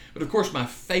 But of course, my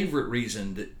favorite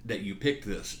reason that you picked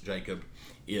this, Jacob,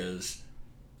 is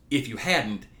if you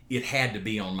hadn't, it had to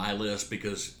be on my list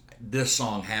because this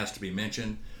song has to be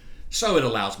mentioned. So it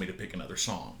allows me to pick another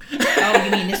song. Oh,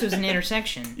 you mean this was an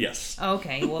intersection? Yes. Oh,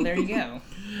 okay, well, there you go.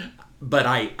 But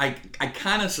I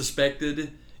kind of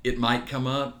suspected it might come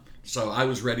up, so I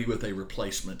was ready with a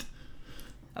replacement.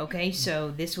 Okay,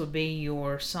 so this would be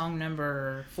your song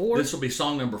number 4? This will be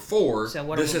song number 4.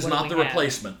 So this is what do not we the have?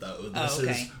 replacement, though. This Oh,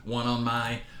 okay. is one on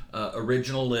my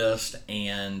original list,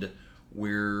 and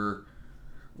we're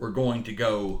going to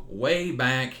go way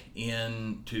back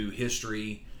into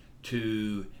history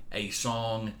to a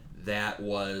song that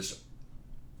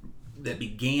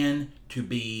began to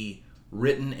be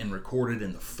written and recorded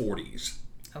in the 40s.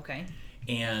 Okay.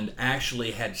 And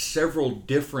actually had several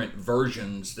different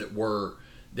versions that were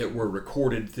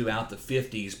recorded throughout the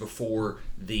 50s before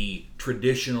the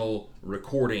traditional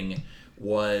recording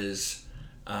was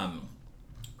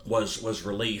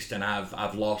released. And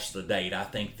I've lost the date. I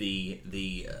think the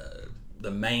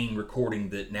main recording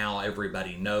that now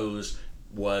everybody knows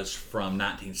was from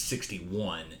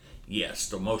 1961. Yes,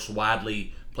 the most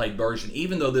widely played version,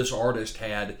 even though this artist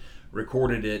had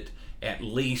recorded it at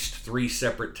least 3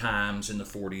 separate times in the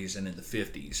 40s and in the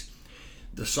 50s.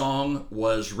 The song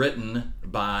was written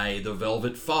by the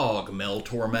Velvet Fog, Mel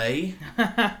Torme,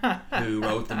 who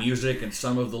wrote the music and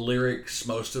some of the lyrics,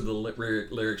 most of the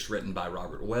lyrics written by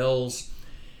Robert Wells.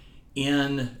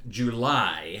 In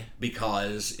July,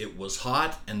 because it was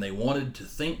hot and they wanted to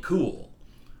think cool,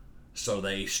 so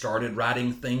they started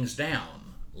writing things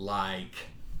down like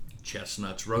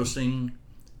chestnuts roasting,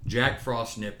 Jack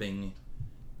Frost nipping,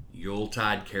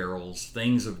 Yuletide carols,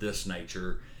 things of this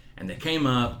nature, and they came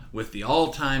up with the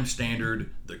all-time standard,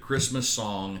 the Christmas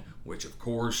song, which of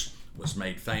course was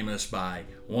made famous by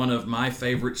one of my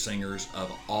favorite singers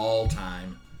of all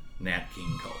time, Nat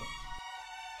King Cole.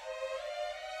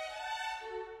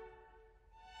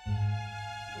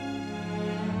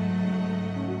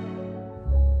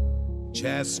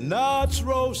 Chestnuts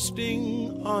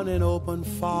roasting on an open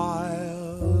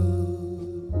fire,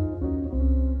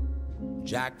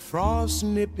 Jack Frost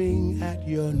nipping at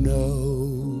your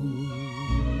nose,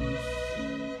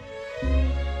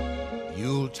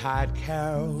 Yuletide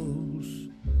carols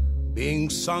being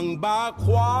sung by a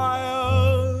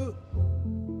choir,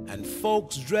 and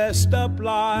folks dressed up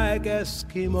like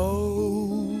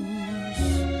Eskimos.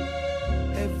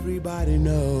 Everybody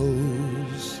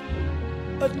knows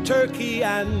a turkey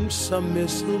and some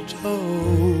mistletoe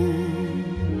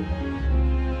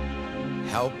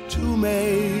help to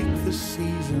make the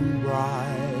season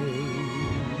bright.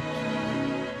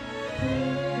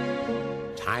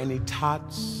 Tiny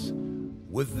tots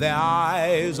with their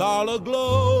eyes all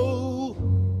aglow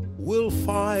will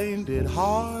find it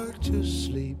hard to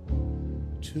sleep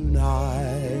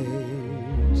tonight.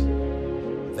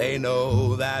 They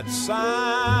know that Santa's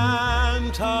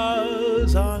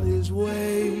on his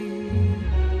way.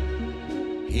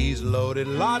 He's loaded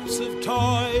lots of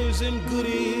toys and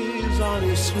goodies on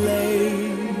his sleigh.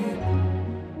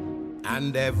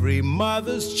 And every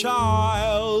mother's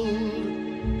child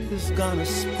is gonna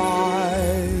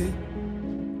spy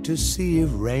to see if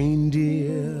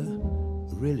reindeer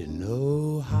really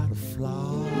know how to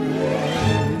fly.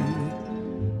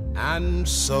 And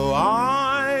so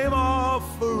I'm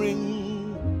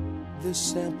offering this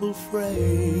simple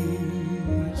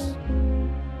phrase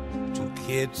to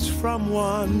kids from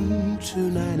 1 to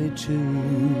 92.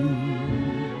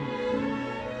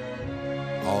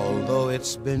 Although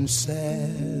it's been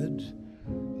said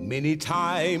many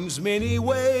times, many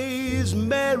ways,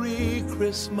 Merry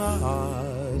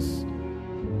Christmas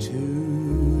to you.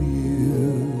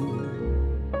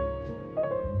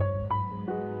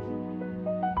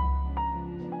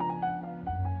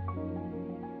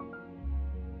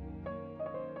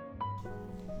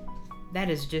 That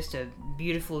is just a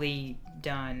beautifully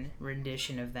done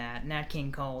rendition of that. Nat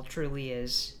King Cole truly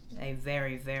is a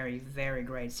very, very, very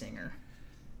great singer.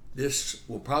 This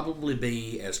will probably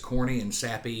be as corny and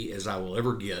sappy as I will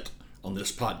ever get on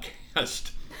this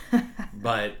podcast.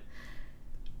 But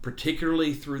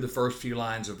particularly through the first few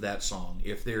lines of that song,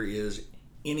 if there is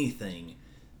anything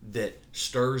that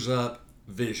stirs up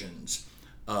visions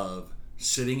of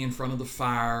sitting in front of the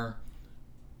fire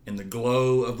in the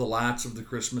glow of the lights of the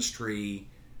Christmas tree,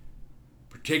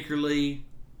 particularly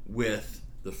with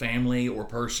the family or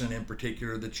person in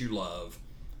particular that you love,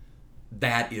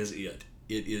 that is it.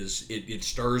 It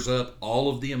stirs up all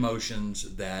of the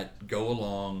emotions that go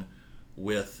along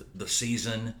with the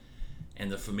season and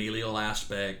the familial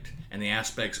aspect and the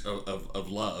aspects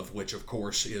of love, which of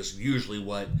course is usually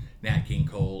what Nat King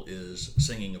Cole is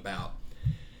singing about.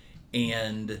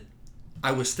 And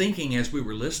I was thinking as we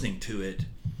were listening to it,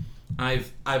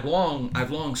 I've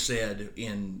long said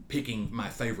in picking my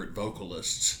favorite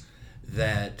vocalists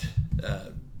that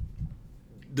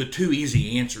the two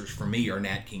easy answers for me are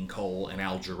Nat King Cole and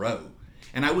Al Jarreau.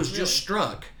 And I was just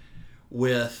struck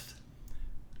with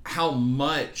how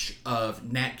much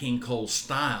of Nat King Cole's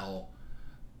style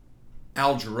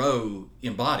Al Jarreau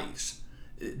embodies.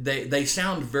 They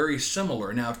sound very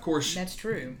similar. Now, of course, That's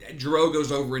true. Jarreau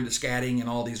goes over into scatting and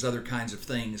all these other kinds of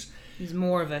things. He's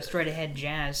more of a straight-ahead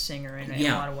jazz singer in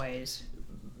a lot of ways.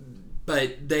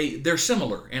 But they're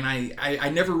similar. And I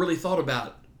never really thought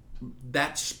about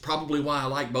that's probably why I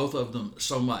like both of them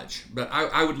so much. But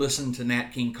I would listen to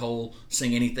Nat King Cole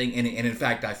sing anything, and in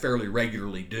fact I fairly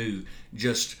regularly do.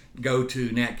 Just go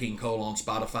to Nat King Cole on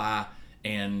Spotify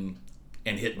and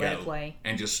hit Let go it play.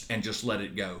 and just let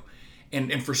it go.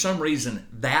 And for some reason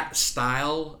that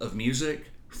style of music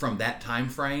from that time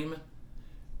frame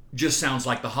just sounds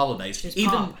like the holidays. Just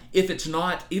even pop. if it's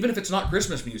not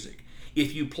Christmas music,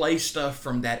 if you play stuff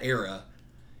from that era,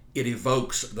 it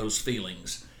evokes those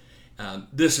feelings.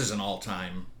 This is an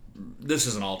all-timer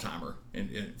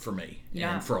for me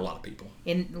Yeah. and for a lot of people.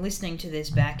 In listening to this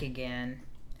back again,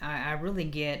 I really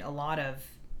get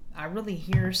I really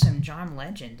hear some John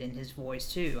Legend in his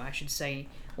voice too. I should say,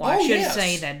 I should yes.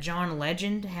 say that John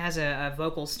Legend has a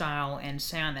vocal style and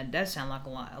sound that does sound like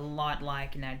a lot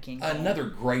like Nat King Cole. Another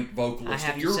great vocalist. I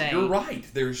have And to you're say- you're right.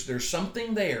 There's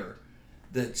something there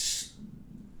that's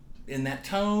in that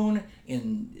tone,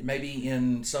 in maybe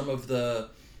in some of the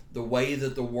way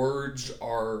that the words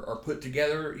are put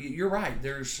together. You're right.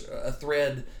 There's a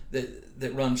thread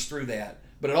that runs through that.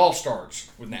 But it all starts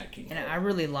with Nat King Cole. And I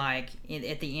really like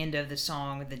at the end of the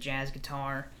song, the jazz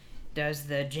guitar does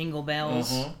the jingle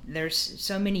bells. There's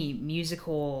so many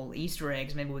musical Easter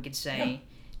eggs, maybe we could say,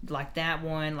 like that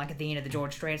one, like at the end of the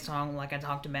George Strait song, like I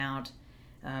talked about,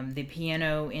 the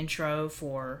piano intro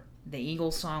for the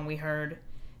Eagles song we heard.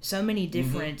 So many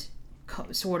different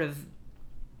sort of,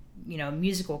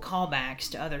 musical callbacks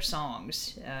to other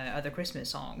songs, other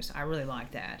Christmas songs. I really like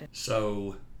that.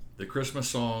 So, the Christmas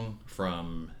song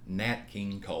from Nat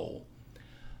King Cole.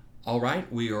 All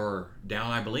right, we are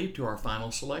down, I believe, to our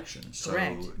final selection. So,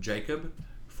 Correct. Jacob,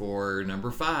 for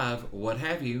number 5, what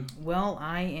have you? Well,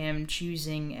 I am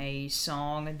choosing a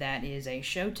song that is a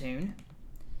show tune,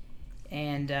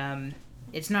 and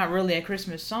it's not really a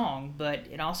Christmas song, but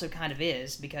it also kind of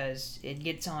is because it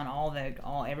gets on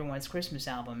all everyone's Christmas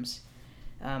albums.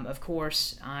 Of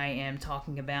course, I am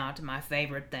talking about My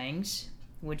Favorite Things,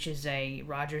 which is a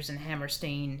Rodgers and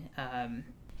Hammerstein,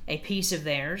 a piece of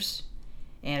theirs,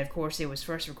 and of course it was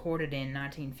first recorded in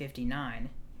 1959.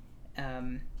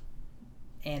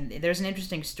 And there's an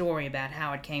interesting story about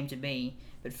how it came to be.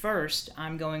 But first,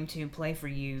 I'm going to play for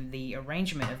you the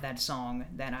arrangement of that song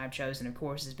that I've chosen. Of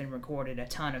course, it's been recorded a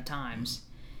ton of times.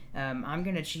 I'm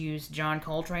going to choose John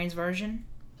Coltrane's version,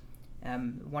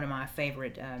 one of my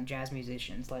favorite jazz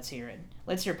musicians. Let's hear it.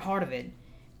 Let's hear part of it.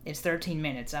 It's 13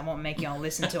 minutes. I won't make y'all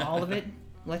listen to all of it.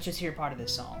 Let's just hear part of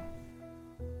this song.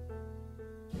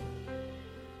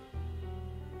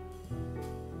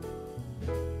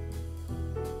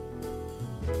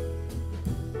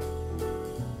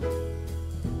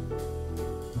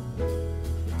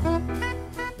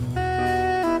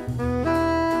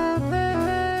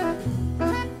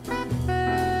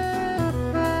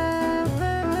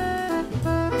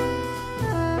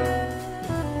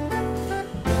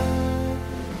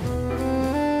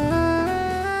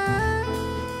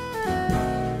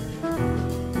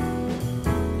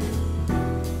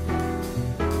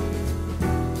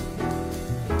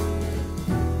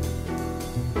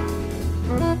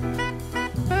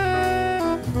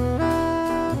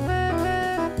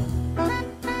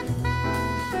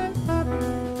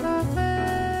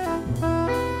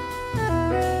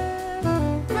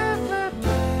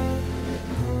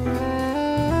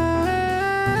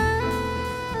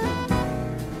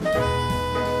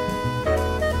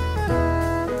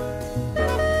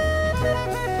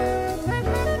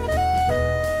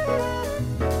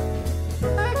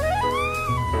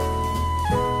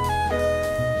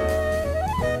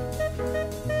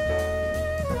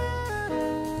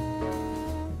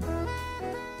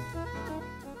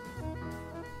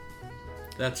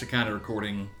 That's the kind of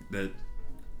recording that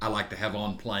I like to have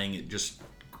on playing. It just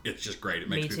It's just great. It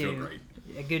Me makes me feel too. great.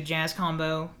 A good jazz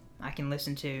combo I can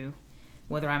listen to,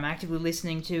 whether I'm actively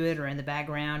listening to it or in the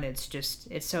background. It's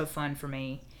so fun for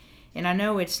me. And I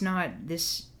know it's not,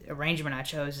 this arrangement I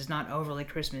chose is not overly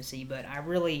Christmassy, but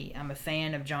I'm a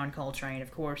fan of John Coltrane.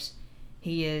 Of course,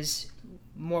 he is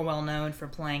more well known for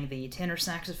playing the tenor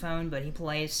saxophone, but he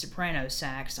plays soprano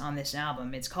sax on this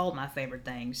album. It's called My Favorite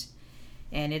Things,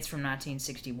 and it's from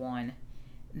 1961.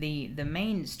 The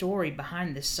main story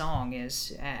behind this song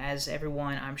is, as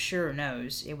everyone I'm sure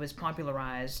knows, it was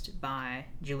popularized by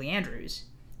Julie Andrews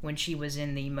when she was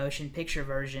in the motion picture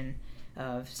version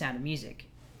of Sound of Music.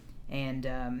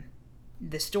 And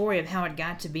the story of how it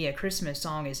got to be a Christmas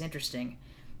song is interesting.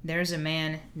 There's a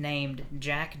man named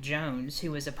Jack Jones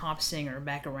who was a pop singer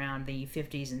back around the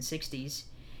 50s and 60s,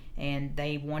 and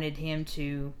they wanted him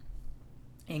to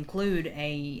include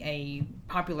a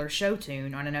popular show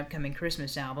tune on an upcoming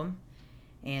Christmas album.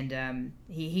 And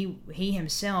he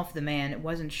himself, the man,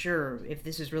 wasn't sure if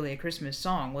this was really a Christmas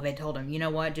song. Well, they told him, you know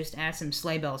what, just add some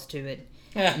sleigh bells to it,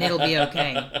 and it'll be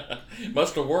okay.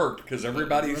 Must have worked, because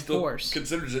everybody Of still course.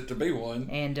 considers it to be one.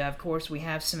 And of course, we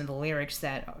have some of the lyrics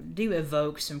that do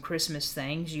evoke some Christmas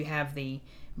things. You have the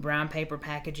brown paper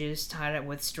packages tied up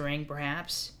with string,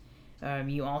 perhaps.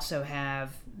 You also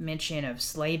have mention of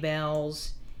sleigh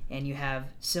bells, and you have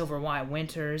silver white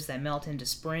winters that melt into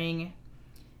spring.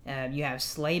 You have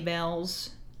sleigh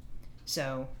bells.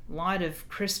 So, a lot of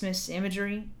Christmas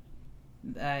imagery.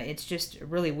 It's just a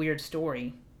really weird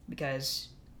story because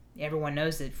everyone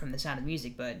knows it from The Sound of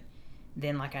Music, but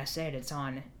then, like I said, it's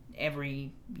on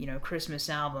every, Christmas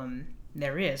album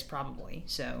there is, probably.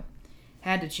 So,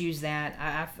 had to choose that.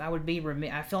 I would be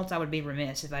I felt I would be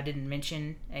remiss if I didn't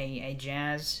mention a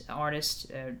jazz artist,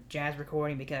 a jazz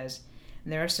recording, because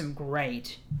there are some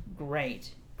great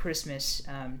Christmas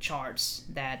charts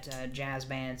that jazz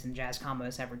bands and jazz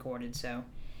combos have recorded, so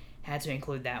had to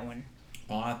include that one.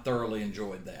 Oh, I thoroughly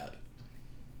enjoyed that.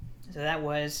 So that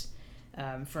was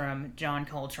from John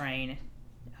Coltrane,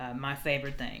 My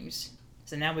Favorite Things.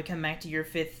 So now we come back to your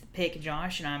fifth pick,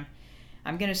 Josh, and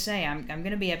I'm gonna say I'm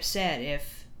gonna be upset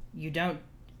if you don't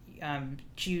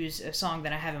choose a song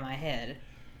that I have in my head.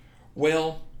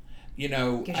 Well,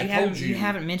 Because you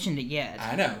haven't mentioned it yet.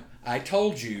 I know. I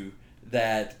told you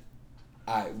that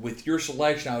with your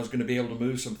selection, I was going to be able to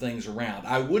move some things around.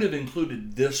 I would have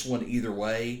included this one either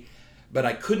way, but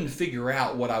I couldn't figure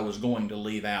out what I was going to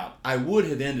leave out. I would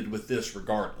have ended with this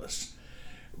regardless.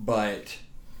 But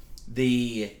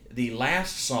the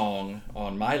last song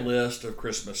on my list of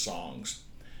Christmas songs,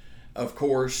 of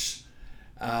course,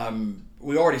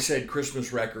 we already said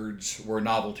Christmas records were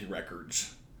novelty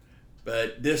records.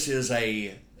 But this is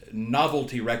a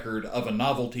novelty record of a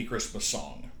novelty Christmas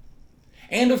song.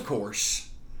 And of course,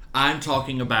 I'm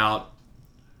talking about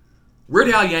Weird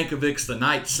Al Yankovic's The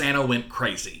Night Santa Went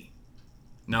Crazy.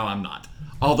 No, I'm not.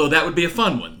 Although that would be a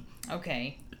fun one.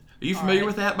 Okay. Are you familiar right.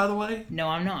 with that, by the way? No,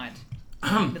 I'm not.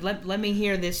 But let me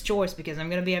hear this choice, because I'm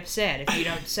going to be upset if you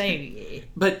don't say.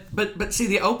 But see,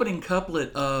 the opening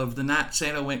couplet of The Night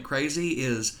Santa Went Crazy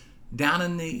is, down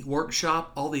in the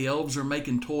workshop, all the elves are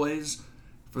making toys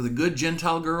for the good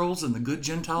Gentile girls and the good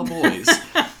Gentile boys.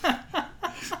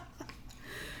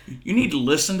 You need to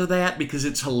listen to that because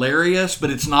it's hilarious, but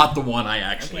it's not the one I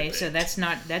actually picked. So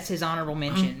that's his honorable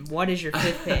mention. What is your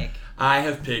fifth pick? I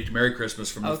have picked Merry Christmas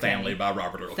from the Okay. Family by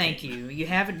Robert Earl Keen. Thank you.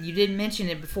 You didn't mention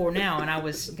it before now, and I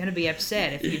was going to be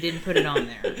upset if you didn't put it on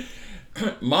there.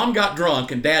 Mom got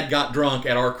drunk and Dad got drunk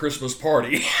at our Christmas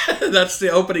party. That's the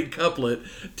opening couplet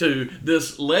to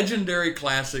this legendary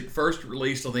classic, first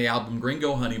released on the album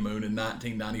Gringo Honeymoon in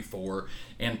 1994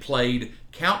 and played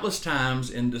countless times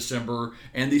in December,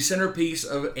 and the centerpiece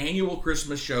of annual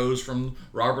Christmas shows from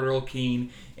Robert Earl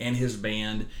Keen and his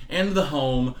band, and the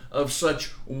home of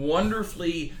such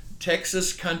wonderfully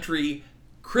Texas country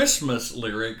Christmas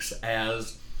lyrics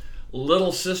as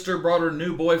Little sister brought her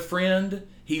new boyfriend.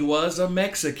 He was a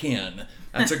Mexican.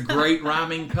 That's a great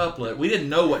rhyming couplet. We didn't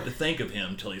know what to think of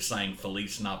him till he sang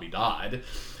Feliz Navidad.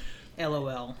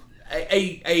 LOL.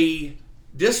 A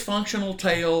dysfunctional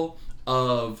tale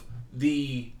of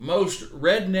the most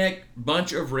redneck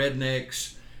bunch of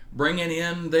rednecks bringing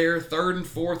in their third and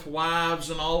fourth wives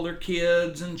and all their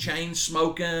kids and chain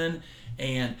smoking.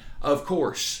 And, of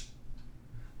course,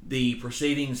 the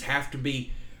proceedings have to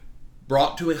be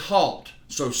brought to a halt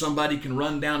so somebody can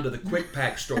run down to the Quick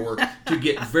Pack store to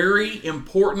get very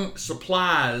important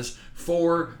supplies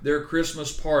for their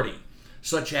Christmas party,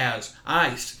 such as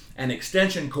ice and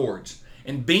extension cords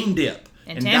and bean dip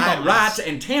And diet tampons. rice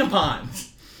and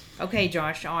tampons. Okay,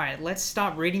 Josh, all right, let's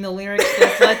stop reading the lyrics.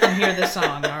 Let's let them hear the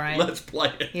song, all right? Let's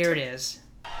play it. Here it is.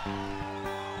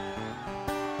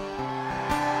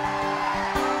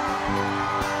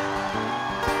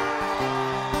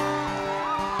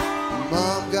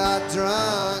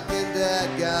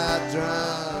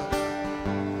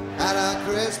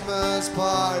 Christmas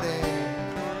party.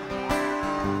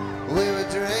 We were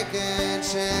drinking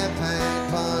champagne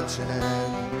punch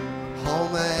and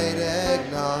homemade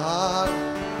eggnog.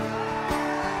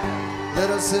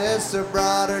 Little sister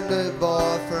brought her new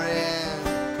boyfriend.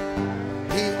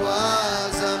 He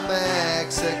was a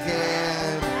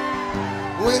Mexican.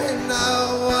 We didn't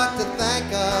know what to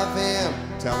think of him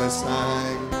till he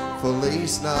sang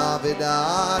Feliz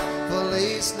Navidad,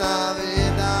 Feliz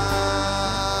Navidad.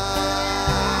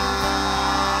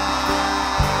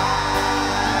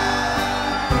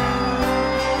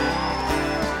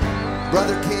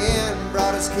 Brother Ken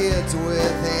brought his kids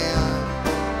with him,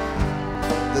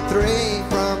 the 3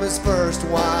 from his first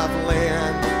wife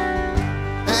Lynn,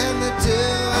 and the 2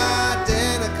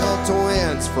 identical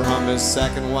twins from his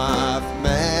second wife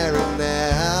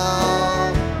Marinelle.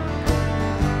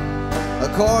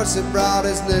 Of course he brought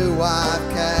his new wife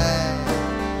Kay,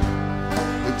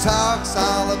 who talks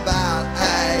all about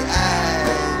AA,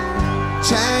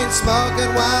 chain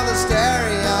smoking while the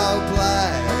stereo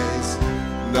plays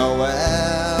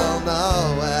Noel,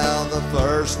 Noel, the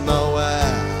first Noel.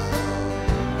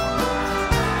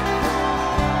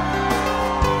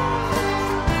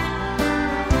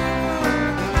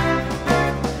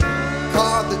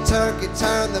 Caught the turkey,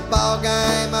 turned the ball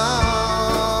game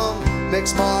on,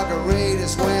 mixed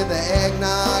margaritas when the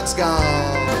eggnog's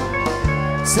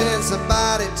gone. Send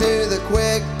somebody to the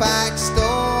quick pack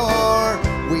store.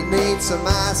 We need some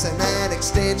ice and an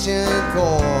extension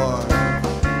cord,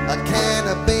 a can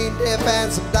of bean dip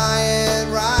and some diet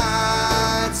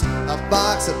rides, a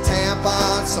box of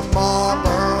tampons, some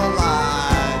Marlboro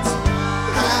Lights.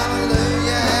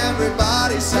 Hallelujah,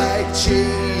 everybody say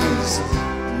cheese.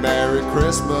 Merry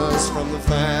Christmas from the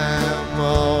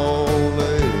family.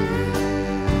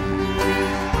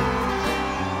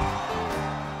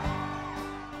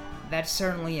 That's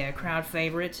certainly a crowd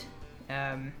favorite.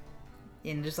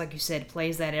 And just like you said,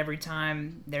 plays that every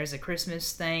time there's a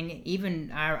Christmas thing.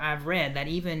 Even I've read that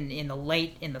even in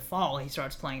the fall he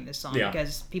starts playing this song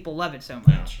because people love it so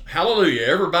much. Hallelujah!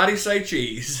 Everybody say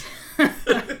cheese.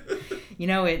 You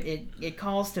know, it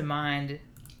calls to mind.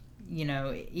 You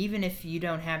know, even if you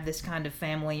don't have this kind of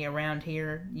family around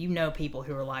here, you know people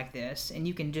who are like this, and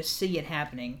you can just see it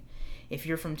happening. If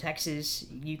you're from Texas,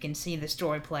 you can see the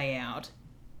story play out.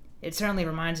 It certainly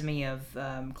reminds me of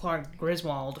Clark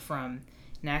Griswold from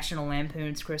National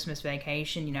Lampoon's Christmas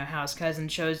Vacation. You know how his cousin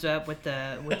shows up with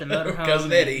the motorhome.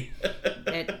 Cousin Eddie.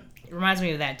 It reminds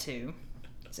me of that too.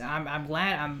 So I'm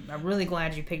glad. I'm really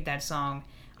glad you picked that song.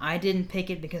 I didn't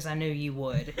pick it because I knew you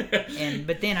would,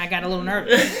 but then I got a little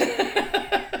nervous.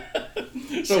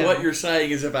 So what you're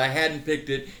saying is, if I hadn't picked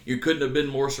it, you couldn't have been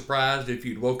more surprised if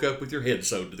you'd woke up with your head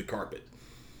sewed to the carpet.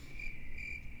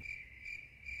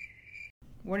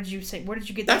 What did you say? Where did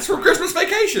you get that? That's from Christmas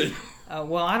Vacation. Oh,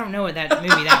 well, I don't know that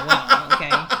movie that well,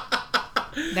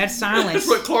 okay? That's silence. That's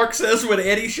what Clark says when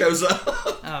Eddie shows up.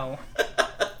 Oh.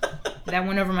 That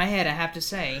went over my head, I have to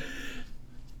say.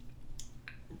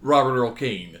 Robert Earl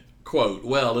Keen, quote,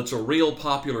 "Well, it's a real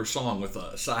popular song with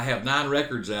us. I have 9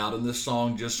 records out, and this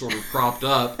song just sort of cropped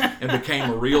up and became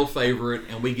a real favorite,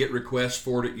 and we get requests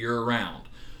for it year-round.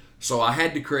 So I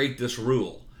had to create this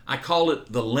rule. I call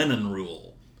it the Lennon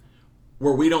Rule,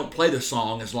 where we don't play the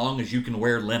song as long as you can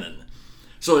wear linen.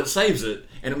 So it saves it,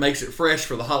 and it makes it fresh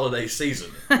for the holiday season.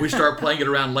 We start playing it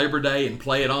around Labor Day and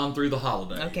play it on through the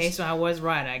holidays." Okay, so I was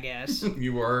right, I guess.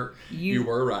 You were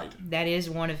right. That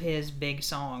is one of his big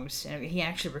songs. He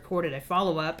actually recorded a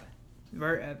follow-up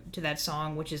to that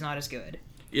song, which is not as good.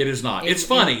 It is not. It's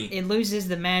funny. It loses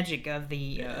the magic of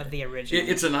the original.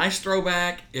 It's a nice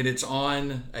throwback, and it's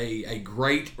on a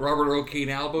great Robert Earl Keen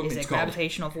album. Is it's it called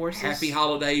Gravitational Forces? Happy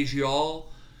Holidays, Y'all.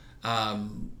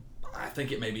 I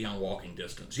think it may be on Walking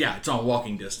Distance. Yeah, it's on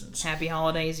Walking Distance. Happy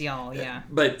Holidays, Y'all, yeah.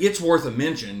 But it's worth a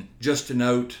mention just to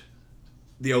note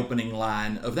the opening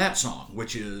line of that song,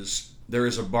 which is, "There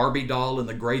is a Barbie doll in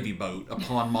the gravy boat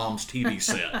upon Mom's TV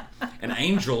set. An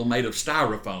angel made of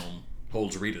styrofoam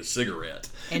holds Rita's cigarette."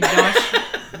 And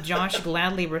Josh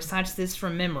gladly recites this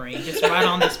from memory, just right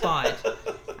on the spot.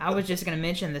 I was just going to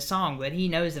mention the song, but he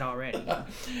knows it already.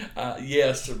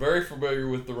 Yes, very familiar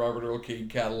with the Robert Earl Keen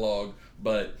catalog,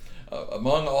 but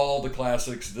among all the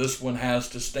classics, this one has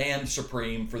to stand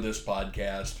supreme for this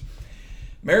podcast.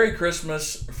 Merry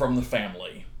Christmas from the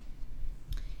family.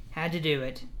 Had to do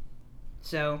it.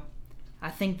 So, I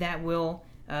think that will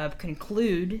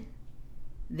conclude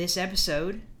this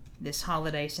episode, this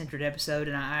holiday-centered episode,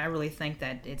 and I really think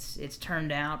that it's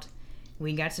turned out.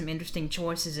 We got some interesting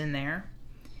choices in there,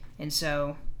 and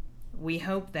so we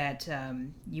hope that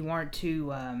you aren't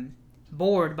too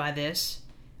bored by this.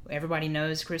 Everybody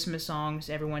knows Christmas songs.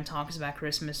 Everyone talks about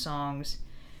Christmas songs,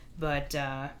 but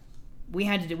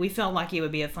we felt like it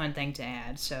would be a fun thing to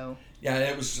add. So Yeah,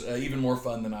 it was even more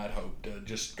fun than I'd hoped.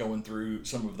 Just going through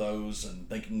some of those and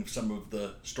thinking of some of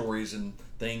the stories and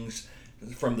things,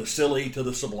 from the silly to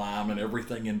the sublime and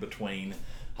everything in between.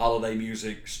 Holiday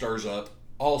music stirs up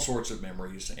all sorts of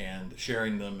memories, and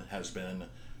sharing them has been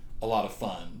a lot of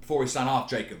fun. Before we sign off,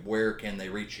 Jacob, where can they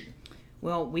reach you?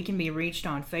 Well, we can be reached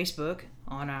on Facebook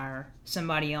on our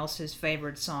Somebody Else's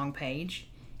Favorite Song page.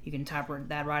 You can type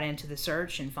that right into the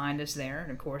search and find us there.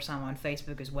 And of course, I'm on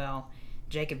Facebook as well.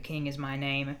 Jacob King is my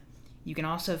name. You can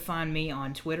also find me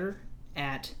on Twitter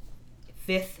at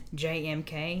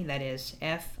 5thJMK. That is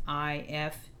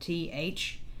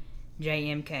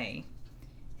FIFTHJMK.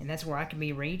 And that's where I can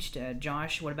be reached.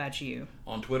 Josh, what about you?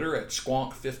 On Twitter at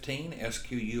Squonk15,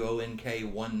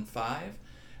 SQUONK15.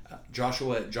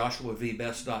 Joshua at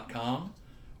joshuavbest.com,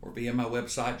 or via my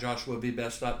website,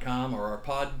 joshuavbest.com, or our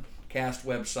podcast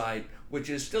website, which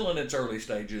is still in its early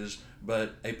stages,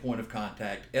 but a point of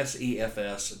contact,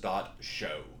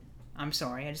 sefs.show. I'm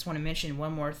sorry, I just want to mention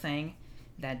one more thing,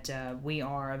 that we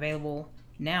are available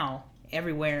now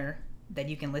everywhere that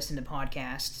you can listen to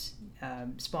podcasts,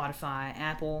 Spotify,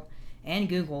 Apple, and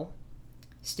Google,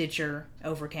 Stitcher,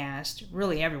 Overcast,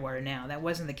 really everywhere now. That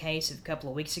wasn't the case a couple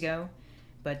of weeks ago,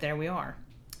 but there we are.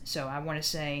 So I want to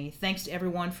say thanks to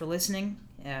everyone for listening,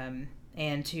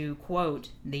 and to quote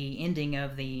the ending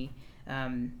of the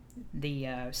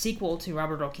sequel to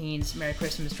Robert Earl Keen's Merry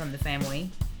Christmas from the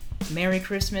Family. Merry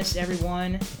Christmas,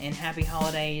 everyone, and happy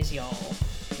holidays, y'all.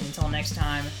 And until next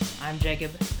time, I'm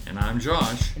Jacob, And I'm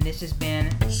Josh. and this has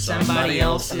been Somebody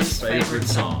Else's Favorite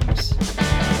Songs.